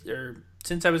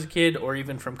kid, or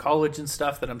even from college and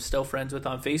stuff that I'm still friends with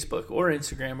on Facebook or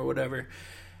Instagram or whatever.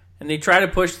 And they try to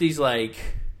push these like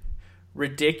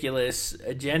ridiculous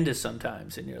agendas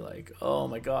sometimes, and you're like, oh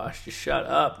my gosh, just shut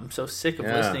up. I'm so sick of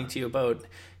listening to you about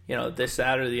this,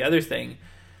 that, or the other thing.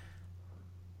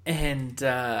 And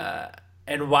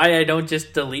why I don't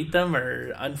just delete them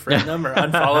or unfriend them or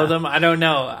unfollow them, I don't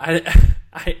know.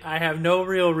 I have no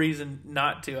real reason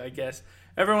not to, I guess.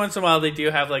 Every once in a while they do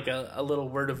have like a little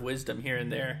word of wisdom here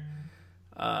and there.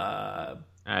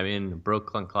 I mean,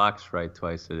 Brooklyn clock's right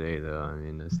twice a day, though. I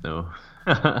mean, there's no...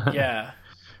 Yeah.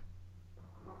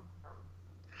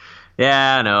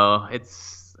 Yeah, no,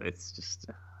 it's just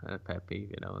a pet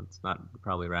peeve, It's not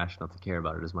probably rational to care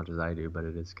about it as much as I do, but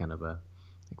it is kind of like,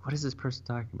 what is this person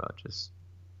talking about? Just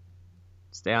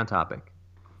stay on topic.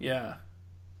 Yeah.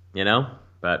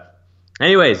 But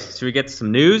anyways, should we get to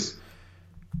some news?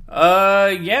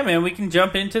 Yeah, man, we can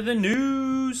jump into the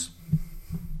news.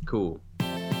 Cool.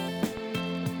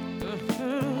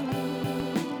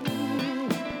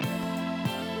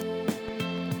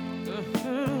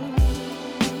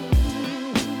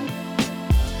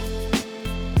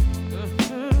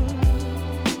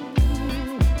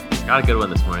 Got a good one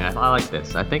this morning. I like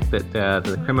this. I think that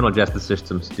the criminal justice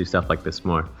systems do stuff like this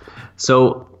more.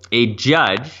 So, a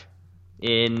judge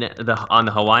on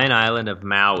the Hawaiian island of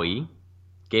Maui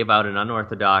gave out an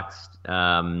unorthodox,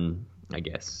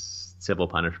 civil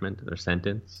punishment or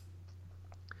sentence.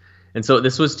 And so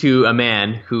this was to a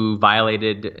man who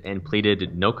violated and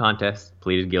pleaded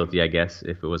guilty, I guess,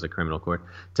 if it was a criminal court,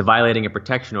 to violating a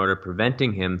protection order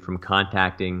preventing him from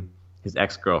contacting his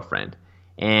ex-girlfriend.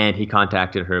 And he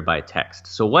contacted her by text.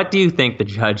 So what do you think the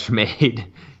judge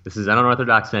made, this is an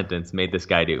unorthodox sentence, made this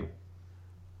guy do?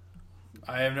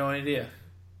 I have no idea.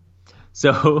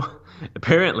 So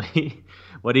apparently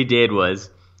what he did was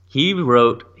he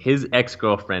wrote his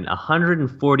ex-girlfriend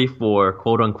 144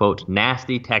 quote-unquote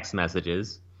nasty text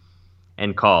messages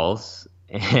and calls.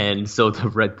 And so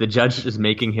the judge is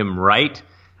making him write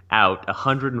out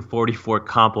 144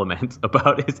 compliments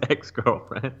about his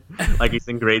ex-girlfriend like he's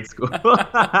in grade school.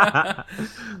 Oh,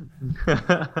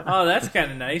 that's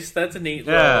kind of nice. That's a neat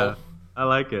little... I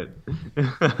like it.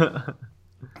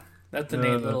 That's a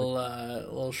neat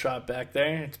little shot back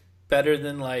there. It's better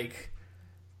than like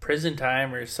prison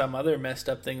time or some other messed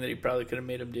up thing that he probably could have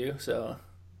made him do. So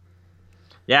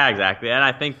yeah, exactly. And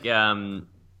I think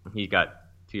he got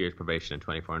 2 years probation and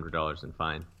 $2,400 in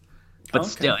fine. But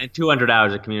still, and 200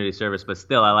 hours of community service. But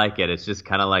still, I like it. It's just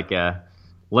kind of like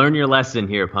learn your lesson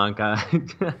here, punk. Yeah,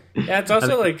 it's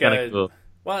also like cool.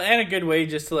 And a good way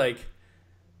just to like,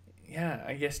 yeah,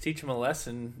 I guess teach him a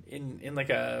lesson in like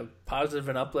a positive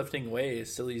and uplifting way,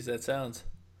 as silly as that sounds.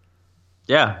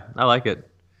 Yeah, I like it.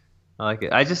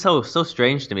 I just so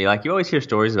strange to me. Like you always hear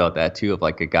stories about that too, of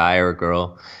like a guy or a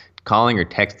girl calling or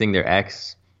texting their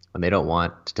ex when they don't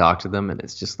want to talk to them, and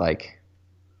it's just like,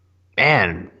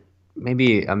 man,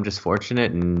 maybe I'm just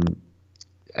fortunate. And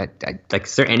like,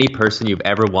 is there any person you've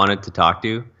ever wanted to talk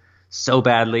to so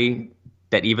badly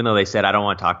that even though they said I don't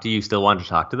want to talk to you, you still wanted to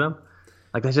talk to them?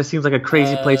 Like that just seems like a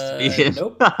crazy place to be in.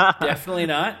 Nope, definitely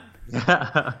not.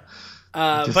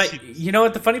 But you know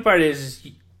what the funny part is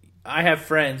I have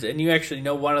friends, and you actually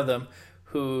know one of them,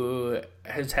 who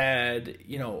has had,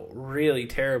 really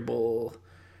terrible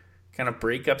kind of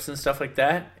breakups and stuff like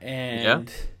that. And,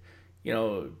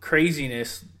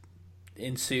 craziness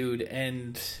ensued,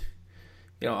 and,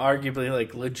 arguably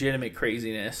like legitimate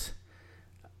craziness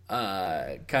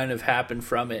kind of happened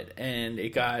from it. And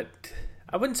it got,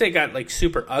 I wouldn't say it got like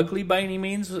super ugly by any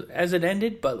means as it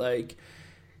ended, but like,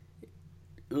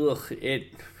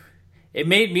 it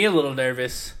made me a little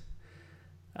nervous.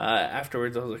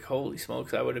 Afterwards, I was like, holy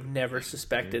smokes, I would have never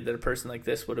suspected that a person like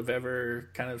this would have ever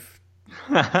kind of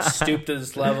stooped to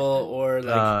this level or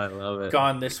like I love it.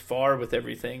 gone this far with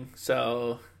everything.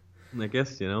 So I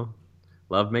guess,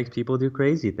 love makes people do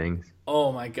crazy things.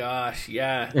 oh my gosh,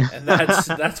 yeah. And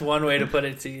that's one way to put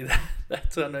it, T.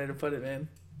 That's one way to put it, man.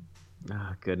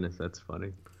 Ah, goodness, that's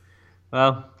funny.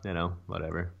 Well,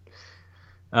 whatever.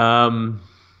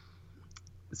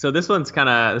 So this one's kind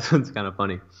of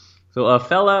funny. So a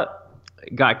fella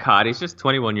got caught. He's just a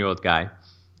 21-year-old guy.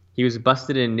 He was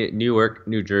busted in Newark,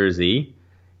 New Jersey,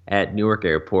 at Newark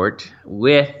Airport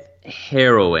with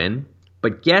heroin.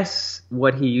 But guess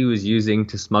what he was using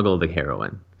to smuggle the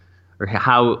heroin, or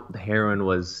how the heroin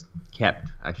was kept,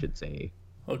 I should say.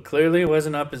 Well, clearly it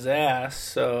wasn't up his ass.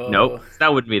 So Nope,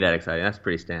 that wouldn't be that exciting. That's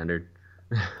pretty standard.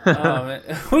 Man.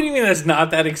 What do you mean that's not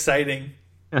that exciting?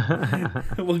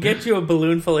 We'll get you a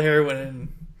balloon full of heroin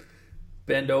and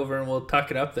bend over and we'll tuck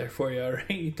it up there for you, all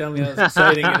right? You tell me how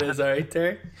exciting it is, all right,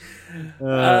 Terry?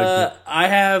 I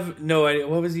have no idea.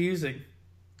 What was he using?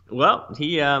 Well,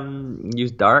 he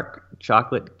used dark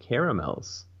chocolate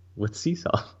caramels with sea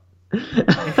salt.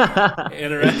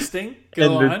 Interesting.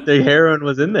 Go on. The heroin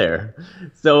was in there.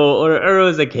 So, or it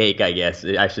was a cake, I guess,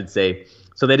 I should say.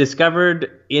 So they discovered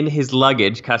in his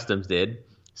luggage, customs did,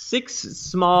 6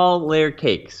 small layer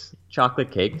cakes,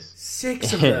 chocolate cakes.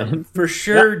 6 of them. For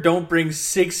sure, don't bring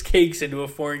 6 cakes into a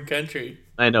foreign country.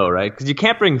 I know, right? Because you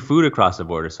can't bring food across the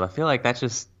border, so I feel like that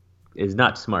just is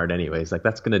not smart anyways. Like,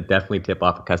 that's going to definitely tip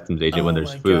off a customs agent when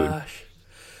there's food. Gosh.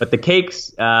 But the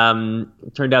cakes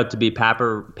turned out to be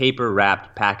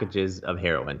paper-wrapped packages of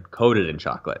heroin coated in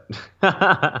chocolate.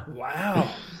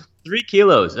 Wow. 3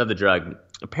 kilos of the drug.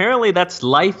 Apparently, that's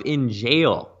life in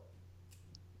jail.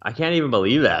 I can't even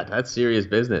believe that. That's serious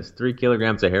business. 3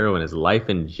 kilograms of heroin is life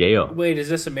in jail. Wait, is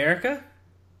this America?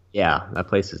 Yeah, that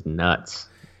place is nuts.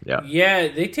 Yeah. Yeah,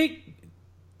 they take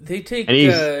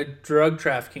drug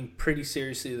trafficking pretty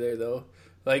seriously there, though.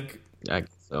 Like, I guess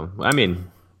so. I mean,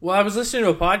 well, I was listening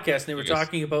to a podcast and they were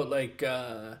talking about like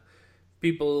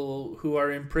people who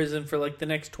are in prison for like the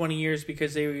next 20 years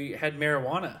because they had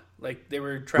marijuana. Like they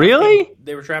were trafficking. Really?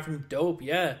 They were trafficking dope.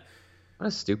 Yeah. What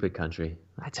a stupid country.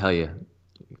 I tell you.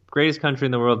 Greatest country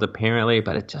in the world, apparently,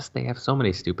 but they have so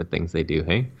many stupid things they do,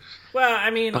 hey? Well, I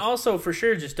mean, also for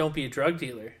sure, just don't be a drug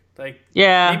dealer. Like,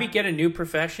 yeah, maybe get a new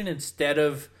profession instead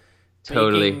of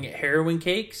totally making heroin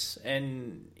cakes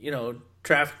and,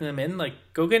 trafficking them in. Like,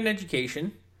 go get an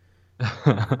education.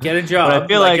 Get a job. I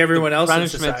feel like everyone else in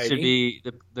society. Should be,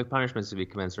 the punishment should be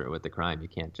commensurate with the crime. You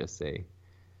can't just say,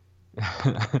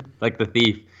 like the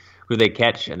thief who they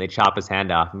catch and they chop his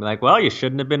hand off and be like, well, you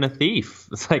shouldn't have been a thief.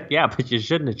 It's like, yeah, but you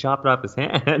shouldn't have chopped off his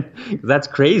hand. That's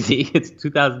crazy. It's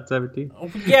 2017.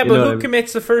 Yeah, but who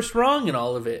commits the first wrong in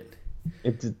all of it?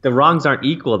 The wrongs aren't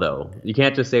equal, though. You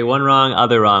can't just say one wrong,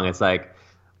 other wrong. It's like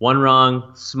one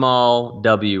wrong, small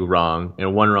W wrong,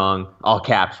 and one wrong, all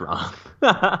caps wrong.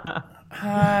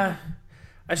 I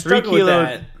struggle with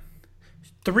that.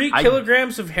 3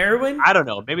 kilograms of heroin? I don't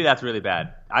know. Maybe that's really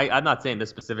bad. I'm not saying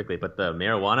this specifically, but the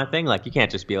marijuana thing, like, you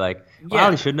can't just be like, well,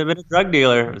 he shouldn't have been a drug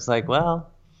dealer. It's like, well,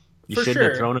 you shouldn't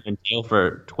have thrown him in jail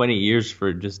for 20 years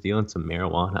for just dealing some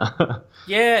marijuana.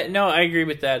 Yeah, no, I agree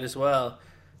with that as well.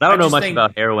 I don't know much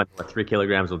about heroin, what 3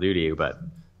 kilograms will do to you, but...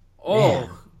 Oh,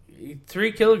 man.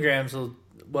 3 kilograms will...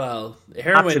 Well,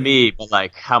 heroin... Not to me, but,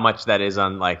 like, how much that is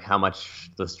on, like, how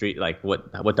much the street... Like,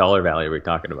 what dollar value are we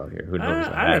talking about here? Who knows?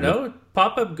 I don't know.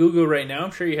 Pop up Google right now.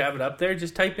 I'm sure you have it up there.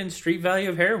 Just type in street value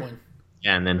of heroin.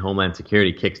 Yeah, and then Homeland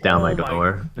Security kicks down my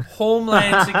door.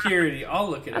 Homeland Security. I'll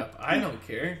look it up. I don't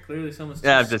care. Clearly someone's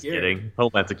I'm just kidding.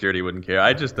 Homeland Security wouldn't care.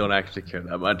 I just don't actually care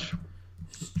that much.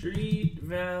 Street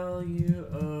value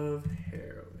of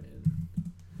heroin.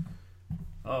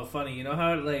 Oh, funny. You know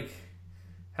how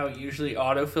it usually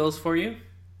autofills for you?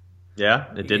 Yeah,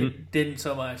 it didn't? It didn't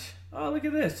so much. Oh, look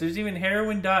at this. There's even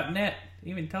heroin.net. It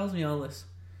even tells me all this.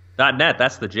 .net,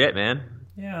 that's legit, man.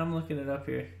 Yeah, I'm looking it up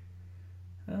here.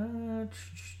 Man,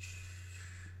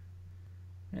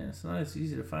 it's not as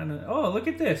easy to find. Oh, look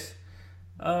at this.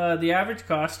 The average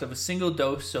cost of a single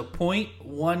dose, so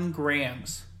 0.1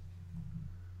 grams.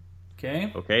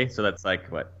 Okay. Okay, so that's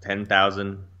like, what,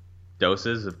 10,000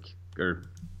 doses of, or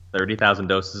 30,000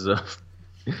 doses of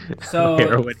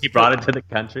heroin he brought into the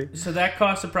country? So that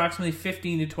costs approximately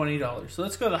 $15 to $20. So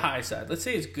let's go to the high side. Let's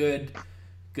say it's good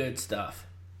stuff.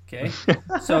 Okay.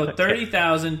 So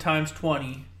 30,000 times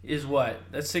 20 is what?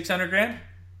 That's 600 grand?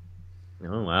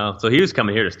 Oh, wow. So he was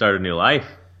coming here to start a new life.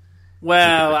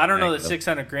 Well, I don't know that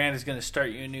 600 grand is going to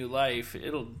start you a new life.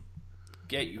 It'll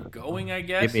get you going, I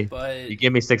guess. But you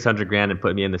give me 600 grand and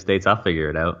put me in the States, I'll figure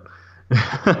it out.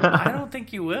 I don't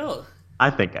think you will. I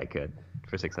think I could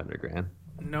for 600 grand.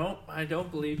 No, I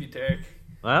don't believe you, Derek.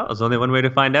 Well, there's only one way to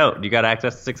find out. You got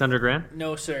access to 600 grand?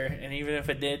 No, sir. And even if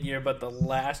I did, you're about the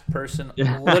last person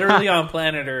literally on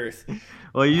planet Earth.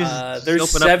 Well, you just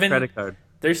open up a credit card.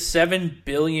 There's 7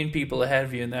 billion people ahead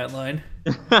of you in that line.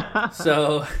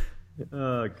 So,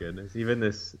 oh goodness! Even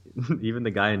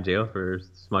the guy in jail for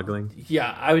smuggling.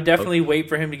 Yeah, I would definitely wait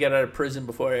for him to get out of prison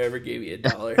before I ever gave you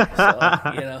 $1.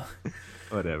 So,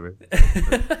 Whatever.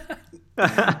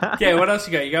 Okay, what else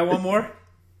you got? You got one more?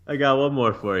 I got one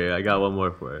more for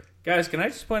you. Guys, can I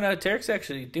just point out Derek's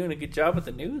actually doing a good job with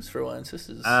the news for once. This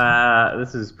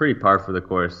is pretty par for the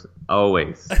course.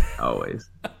 Always.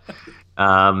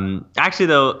 Actually,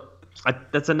 though,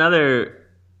 that's another.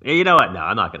 You know what? No,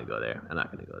 I'm not going to go there.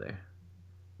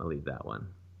 I'll leave that one.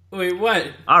 Wait, what?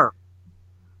 All right.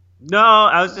 No,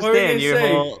 I was just What saying were you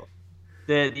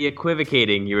gonna the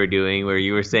equivocating you were doing, where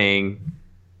you were saying,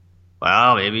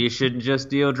 well, maybe you shouldn't just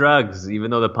deal drugs,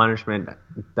 even though the punishment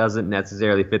doesn't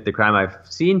necessarily fit the crime. I've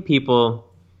seen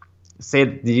people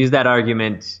use that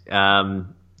argument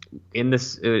in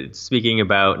this, speaking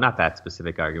about, not that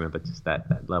specific argument, but just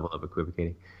that level of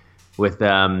equivocating with,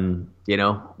 when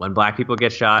black people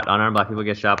get shot, unarmed black people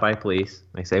get shot by police.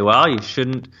 They say, well, you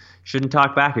shouldn't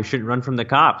talk back. You shouldn't run from the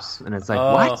cops. And it's like,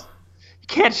 what? You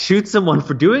can't shoot someone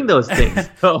for doing those things.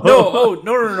 No.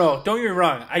 Don't get me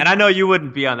wrong. I know you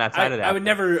wouldn't be on that side of that. I would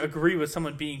never agree with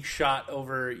someone being shot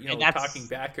over, talking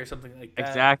back or something like that.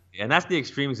 Exactly. And that's the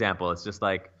extreme example. It's just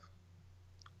like,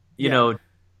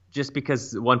 just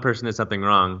because one person did something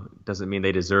wrong doesn't mean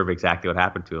they deserve exactly what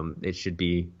happened to them. It should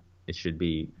be.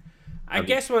 I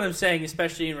guess what I'm saying,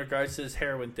 especially in regards to this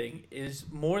heroin thing, is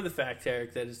more the fact,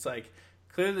 Eric, that it's like,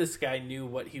 clearly this guy knew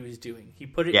what he was doing. He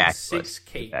put it in 6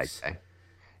 cakes.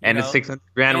 And it's 600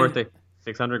 grand worth of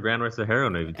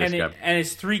heroin we've just got. And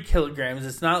it's 3 kilograms.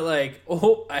 It's not like,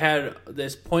 I had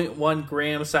this 0.1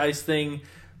 gram size thing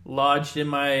lodged in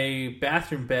my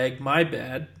bathroom bag. My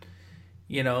bad.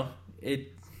 He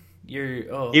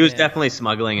was definitely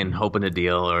smuggling and hoping to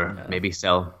deal, or maybe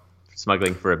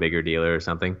smuggling for a bigger dealer or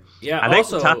something. Yeah. I think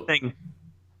the top thing.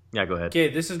 Yeah, go ahead. Okay,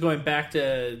 this is going back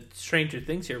to Stranger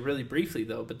Things here really briefly,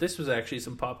 though, but this was actually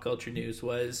some pop culture news.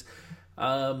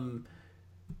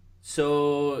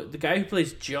 So the guy who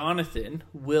plays Jonathan,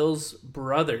 Will's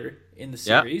brother in the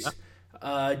series,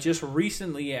 just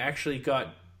recently actually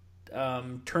got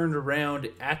turned around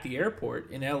at the airport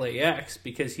in LAX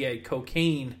because he had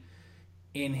cocaine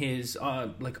in his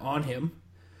on him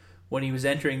when he was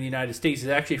entering the United States. He's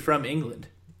actually from England.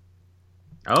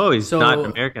 Oh, he's not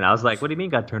American. I was like, what do you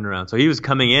mean got turned around? So he was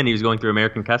coming in, he was going through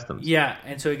American customs. Yeah,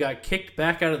 and so he got kicked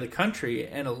back out of the country,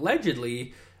 and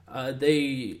allegedly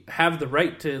they have the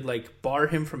right to bar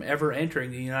him from ever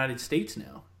entering the United States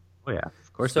now. Oh yeah,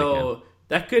 of course. So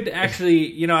that could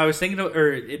actually, I was thinking,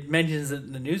 or it mentions it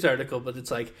in the news article, but it's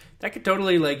like that could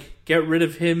totally get rid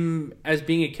of him as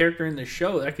being a character in the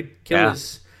show. That could kill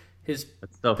his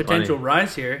so potential funny.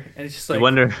 rise here, and it's just like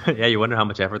you wonder how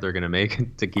much effort they're going to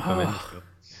make to keep him in.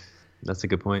 That's a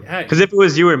good point. Yeah. Because if it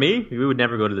was you or me, we would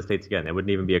never go to the States again. It wouldn't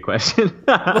even be a question.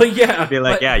 Well, yeah. I'd be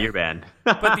like, you're banned.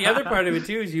 But the other part of it,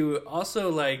 too, is you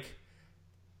also,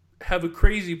 have a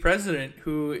crazy president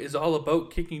who is all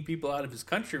about kicking people out of his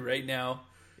country right now.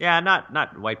 Yeah,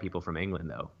 not white people from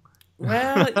England, though.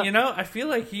 Well, I feel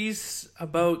like he's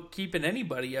about keeping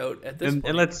anybody out at this point.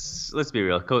 And let's be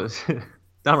real.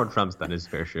 Donald Trump's done his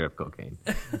fair share of cocaine.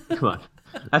 Come on.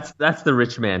 That's the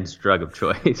rich man's drug of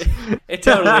choice. It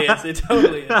totally is.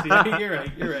 Yeah,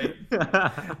 you're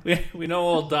right. We know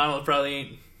old Donald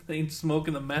probably ain't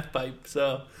smoking the meth pipe,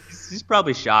 so he's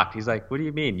probably shocked. He's like, "What do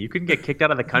you mean? You couldn't get kicked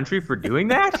out of the country for doing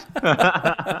that?"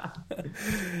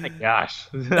 My gosh.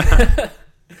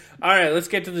 All right, let's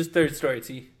get to this third story,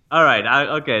 T. All right,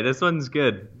 okay, this one's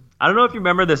good. I don't know if you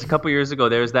remember this. A couple years ago,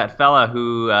 there was that fella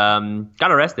who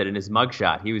got arrested in his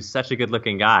mugshot. He was such a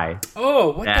good-looking guy.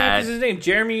 Oh, what the heck is his name?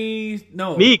 Jeremy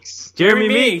Meeks. Jeremy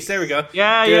Meeks. There we go.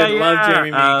 Yeah, Dude, love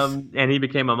Jeremy Meeks. And he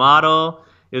became a model.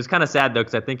 It was kind of sad, though,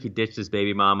 because I think he ditched his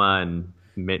baby mama and...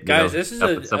 Guys, this is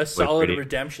a solid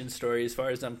redemption story as far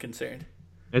as I'm concerned.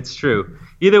 It's true.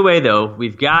 Either way, though,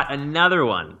 we've got another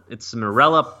one. It's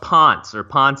Mirella Ponce.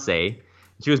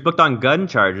 She was booked on gun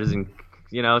charges, and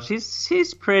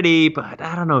she's pretty, but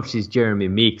I don't know if she's Jeremy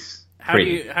Meeks. How do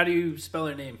you spell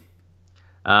her name?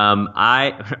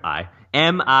 Mirella.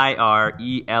 Hang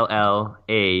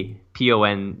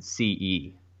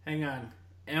on.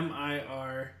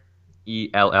 Mirella.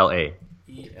 Ella.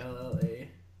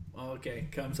 Okay,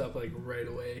 comes up like right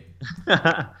away.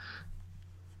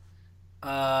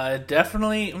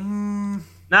 Definitely.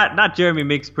 Not Jeremy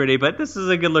Meeks pretty, but this is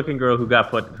a good looking girl who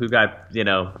got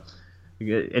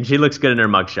and she looks good in her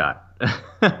mugshot.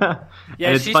 Yeah,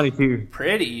 and it's she's funny too.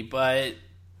 pretty, but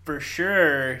for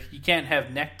sure you can't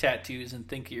have neck tattoos and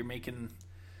think you're making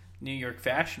New York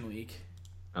Fashion Week.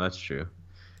 Oh, that's true.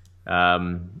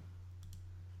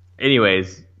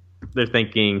 Anyways, they're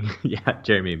thinking, yeah,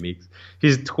 Jeremy Meeks.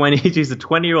 She's 20. She's a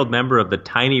 20-year-old member of the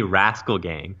Tiny Rascal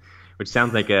Gang, which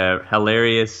sounds like a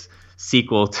hilarious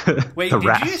sequel to Wait, the did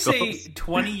Rascals. you say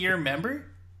 20-year member?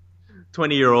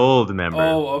 20-year-old member.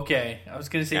 Oh, okay. I was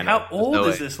going to say, Yeah, how no, old no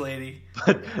is way. this lady?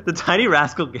 But the Tiny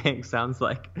Rascal Gang sounds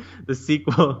like the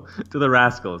sequel to the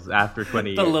Rascals after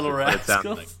 20 The years. Little is what it sounds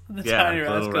Rascals? like. The Yeah, Tiny the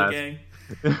Little Rascal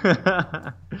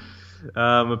Gang.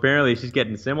 Apparently, she's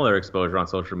getting similar exposure on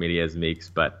social media as Meeks,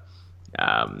 but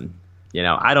I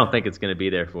don't think it's going to be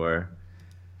there for her.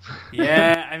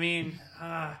 Yeah, I mean,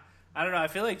 I don't know. I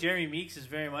feel like Jeremy Meeks is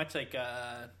very much like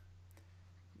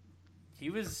he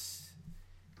was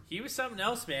something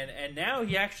else, man. And now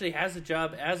he actually has a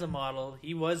job as a model.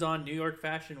 He was on New York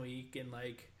Fashion Week, and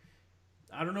like,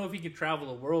 I don't know if he could travel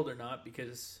the world or not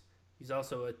because he's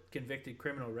also a convicted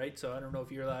criminal, right? So I don't know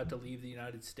if you're allowed to leave the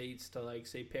United States to like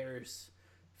say Paris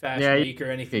Fashion Week or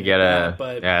anything You get like that.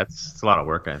 But it's a lot of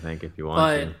work, I think, if you want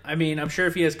but to. I mean, I'm sure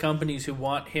if he has companies who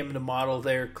want him to model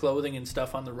their clothing and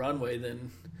stuff on the runway,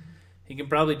 then he can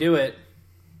probably do it.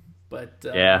 But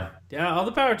yeah, all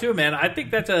the power to him, man. I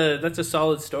think that's a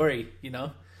solid story, you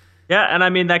know. Yeah, and I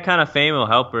mean that kind of fame will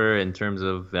help her in terms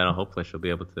of hopefully she'll be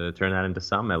able to turn that into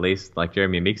something at least, like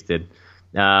Jeremy Meeks did.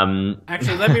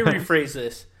 Actually, let me rephrase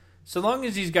this. So long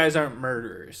as these guys aren't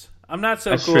murderers, I'm not so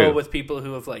That's cool true. with people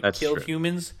who have like That's killed true.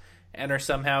 humans and are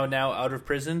somehow now out of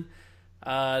prison.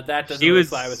 That doesn't She really was-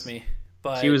 fly with me.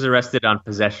 But She was arrested on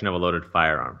possession of a loaded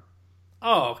firearm.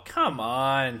 oh, come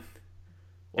on,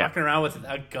 Yeah. walking around with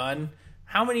a gun.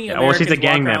 How many well, Americans she's a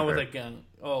gang walk around member. with a gun?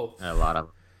 Oh, A lot of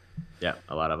them. Yeah,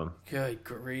 a lot of them. good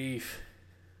grief!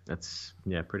 That's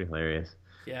pretty hilarious.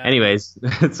 Yeah. Anyways,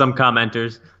 some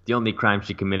commenters, the only crime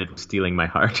she committed was stealing my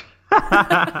heart.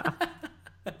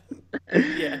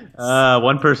 Yeah.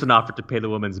 One person offered to pay the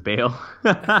woman's bail.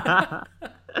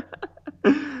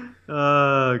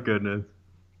 Oh, goodness.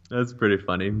 That's pretty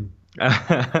funny.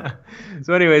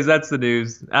 So anyways, that's the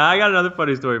news. I got another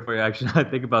funny story for you, actually. I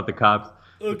think about the cops.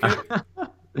 Okay.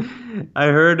 I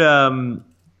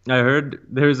heard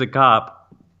there's a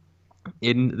cop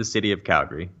in the city of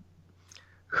Calgary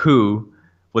who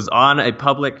was on a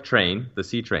public train, the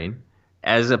C train,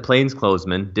 as a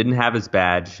plainclothesman, didn't have his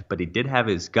badge, but he did have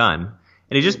his gun,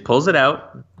 and he just pulls it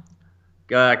out,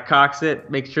 cocks it,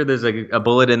 makes sure there's a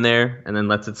bullet in there, and then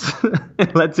lets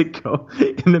it go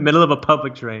in the middle of a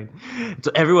public train.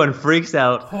 So everyone freaks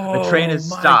out. The train is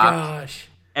Oh, my stopped. gosh.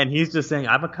 And he's just saying,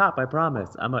 "I'm a cop. I promise.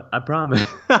 I promise."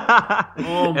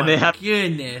 Oh and my they have,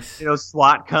 goodness.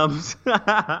 SWAT comes.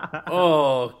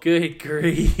 Oh, good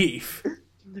grief.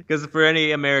 Because for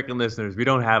any American listeners, we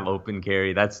don't have open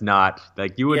carry. That's not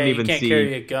like you Yeah, wouldn't you even can't see.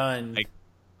 carry a gun.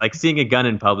 Like seeing a gun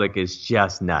in public is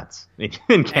just nuts in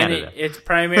And Canada. it's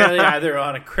primarily either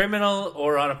on a criminal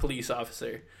or on a police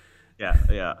officer.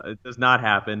 Yeah, it does not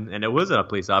happen, and it wasn't a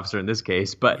police officer in this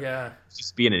case, but Yeah.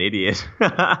 just being an idiot.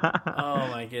 Oh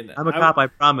my goodness. I'm a cop. I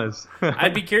promise.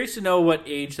 I'd be curious to know what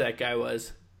age that guy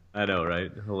was, I know,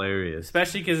 right? Hilarious.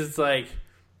 especially because it's like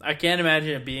I can't imagine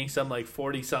it being some like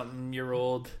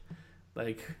 40-something-year-old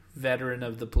like veteran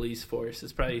of the police force.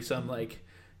 It's probably some like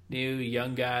new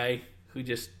young guy who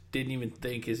just didn't even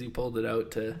think as he pulled it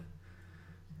out to.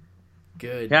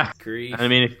 Good Yeah. grief. I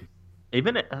mean,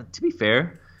 even to be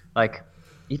fair, like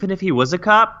even if he was a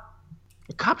cop,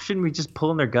 cops shouldn't be just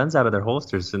pulling their guns out of their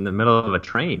holsters in the middle of a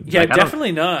train. Yeah, Like, I don't-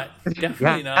 definitely not.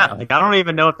 Definitely Yeah, not. like I don't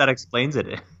even know if that explains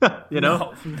it. You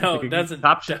know, No, Like, it doesn't.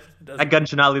 Cop Definitely doesn't. that gun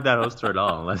should not leave that holster at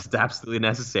all unless it's absolutely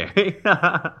necessary.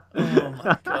 Oh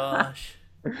my gosh.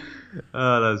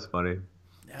 Oh, that's funny.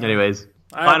 Yeah. Anyways,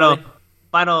 All right,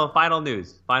 final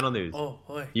news. Final news. Oh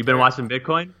boy. You've been watching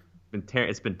Bitcoin?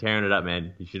 It's been tearing it up,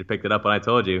 man. You should have picked it up when I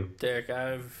told you. Derek,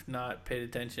 I've not paid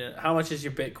attention. How much is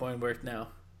your Bitcoin worth now?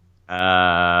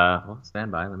 Well,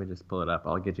 stand by. Let me just pull it up.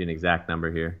 I'll get you an exact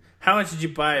number here. How much did you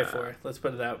buy it for? Let's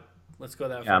put it out. Let's go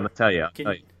that Yeah, I'm far. gonna tell you. Can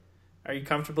you- Are you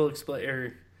comfortable explain?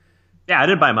 Or Yeah, I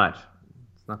didn't buy much.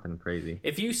 It's nothing crazy.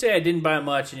 if you say I didn't buy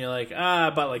much and you're like, I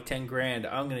bought like 10 grand,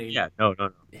 I'm gonna Yeah, no.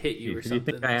 hit you or Who do you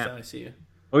something think I next am? time I see you.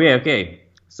 Okay.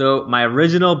 So my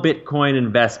original Bitcoin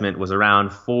investment was around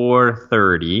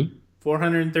 $430.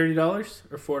 $430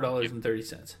 or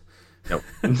 $4.30? Nope.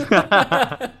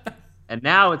 And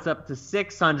now it's up to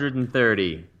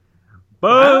 $630.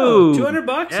 Boom! Wow,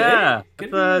 $200. Yeah, Eh?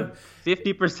 Good that's for you. a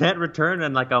 50% return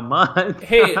in like a month.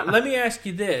 Hey, let me ask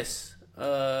you this.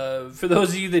 For those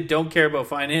of you that don't care about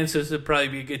finances, this would probably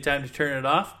be a good time to turn it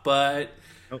off. But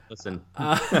Oh, listen.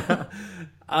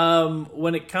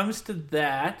 when it comes to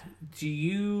that, do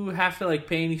you have to like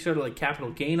pay any sort of like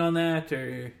capital gain on that,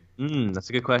 or? That's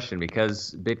a good question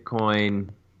because Bitcoin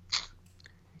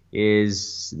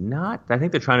is not. I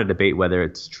think they're trying to debate whether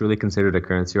it's truly considered a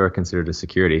currency or considered a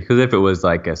security. Because if it was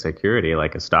like a security,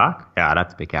 like a stock, yeah, I'd have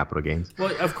to pay capital gains.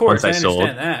 Well, of course, once I sold.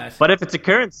 understand that. But if it's a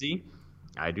currency,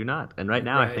 I do not. And right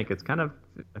now, Right. I think it's kind of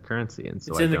a currency, and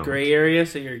so It's I in the don't. gray area,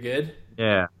 so you're good.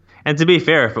 Yeah. And to be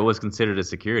fair, if it was considered a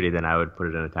security, then I would put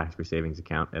it in a tax-free savings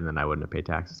account, and then I wouldn't have paid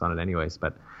taxes on it anyways.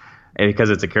 But because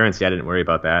it's a currency, I didn't worry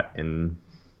about that. And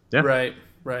yeah.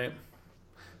 Right.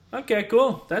 Okay,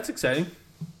 cool. That's exciting.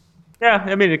 Yeah,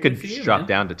 I mean, it could for you, drop man.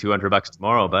 down to $200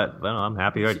 tomorrow, but well, I'm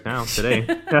happy right now today.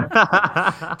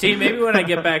 T, maybe when I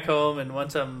get back home and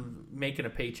once I'm making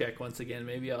a paycheck once again,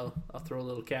 maybe I'll throw a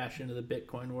little cash into the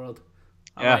Bitcoin world.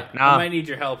 I might need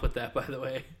your help with that, by the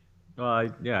way. Well,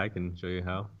 I can show you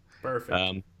how.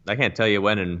 Perfect. I can't tell you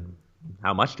when and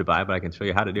how much to buy, but I can show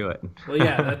you how to do it. Well,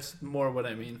 yeah, that's more what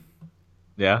I mean.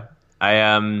 Yeah, I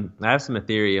have some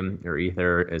Ethereum or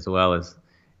Ether as well as,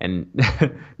 and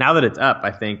now that it's up, I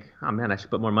think, oh man, I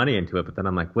should put more money into it. But then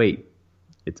I'm like, wait,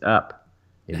 it's up.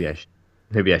 Maybe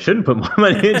I shouldn't put more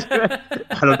money into it.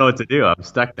 I don't know what to do. I'm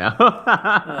stuck now.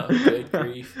 Oh, good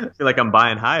grief. I feel like I'm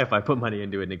buying high if I put money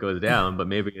into it and it goes down, but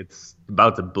maybe it's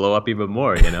about to blow up even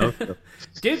more, you know?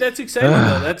 Dude, that's exciting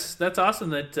though. That's awesome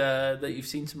that you've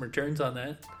seen some returns on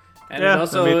that, and Yeah, it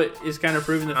also I mean, is kind of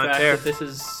proving the not fact there. that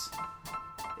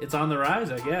it's on the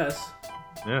rise, I guess.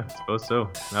 Yeah, I suppose so.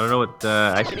 I don't know what.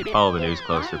 I should follow the news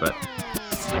closer, but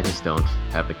I just don't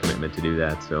have the commitment to do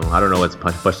that. So I don't know what's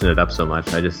pushing it up so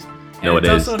much. I just know And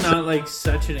it it's is. also not like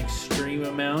such an extreme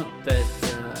amount that,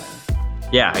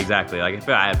 Yeah, exactly. Like if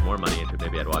I had more money into it,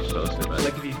 maybe I'd watch closer. But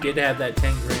like if you did have that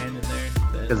 10 grand in there,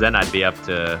 because then I'd be up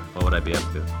to, what would I be up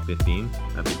to? 15?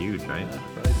 That'd be huge, right?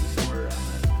 probably be somewhere around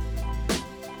that.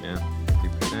 Yeah,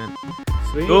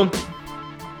 50%. Sweet. Cool.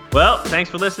 Well, thanks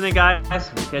for listening, guys.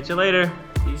 We'll catch you later.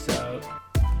 Peace out.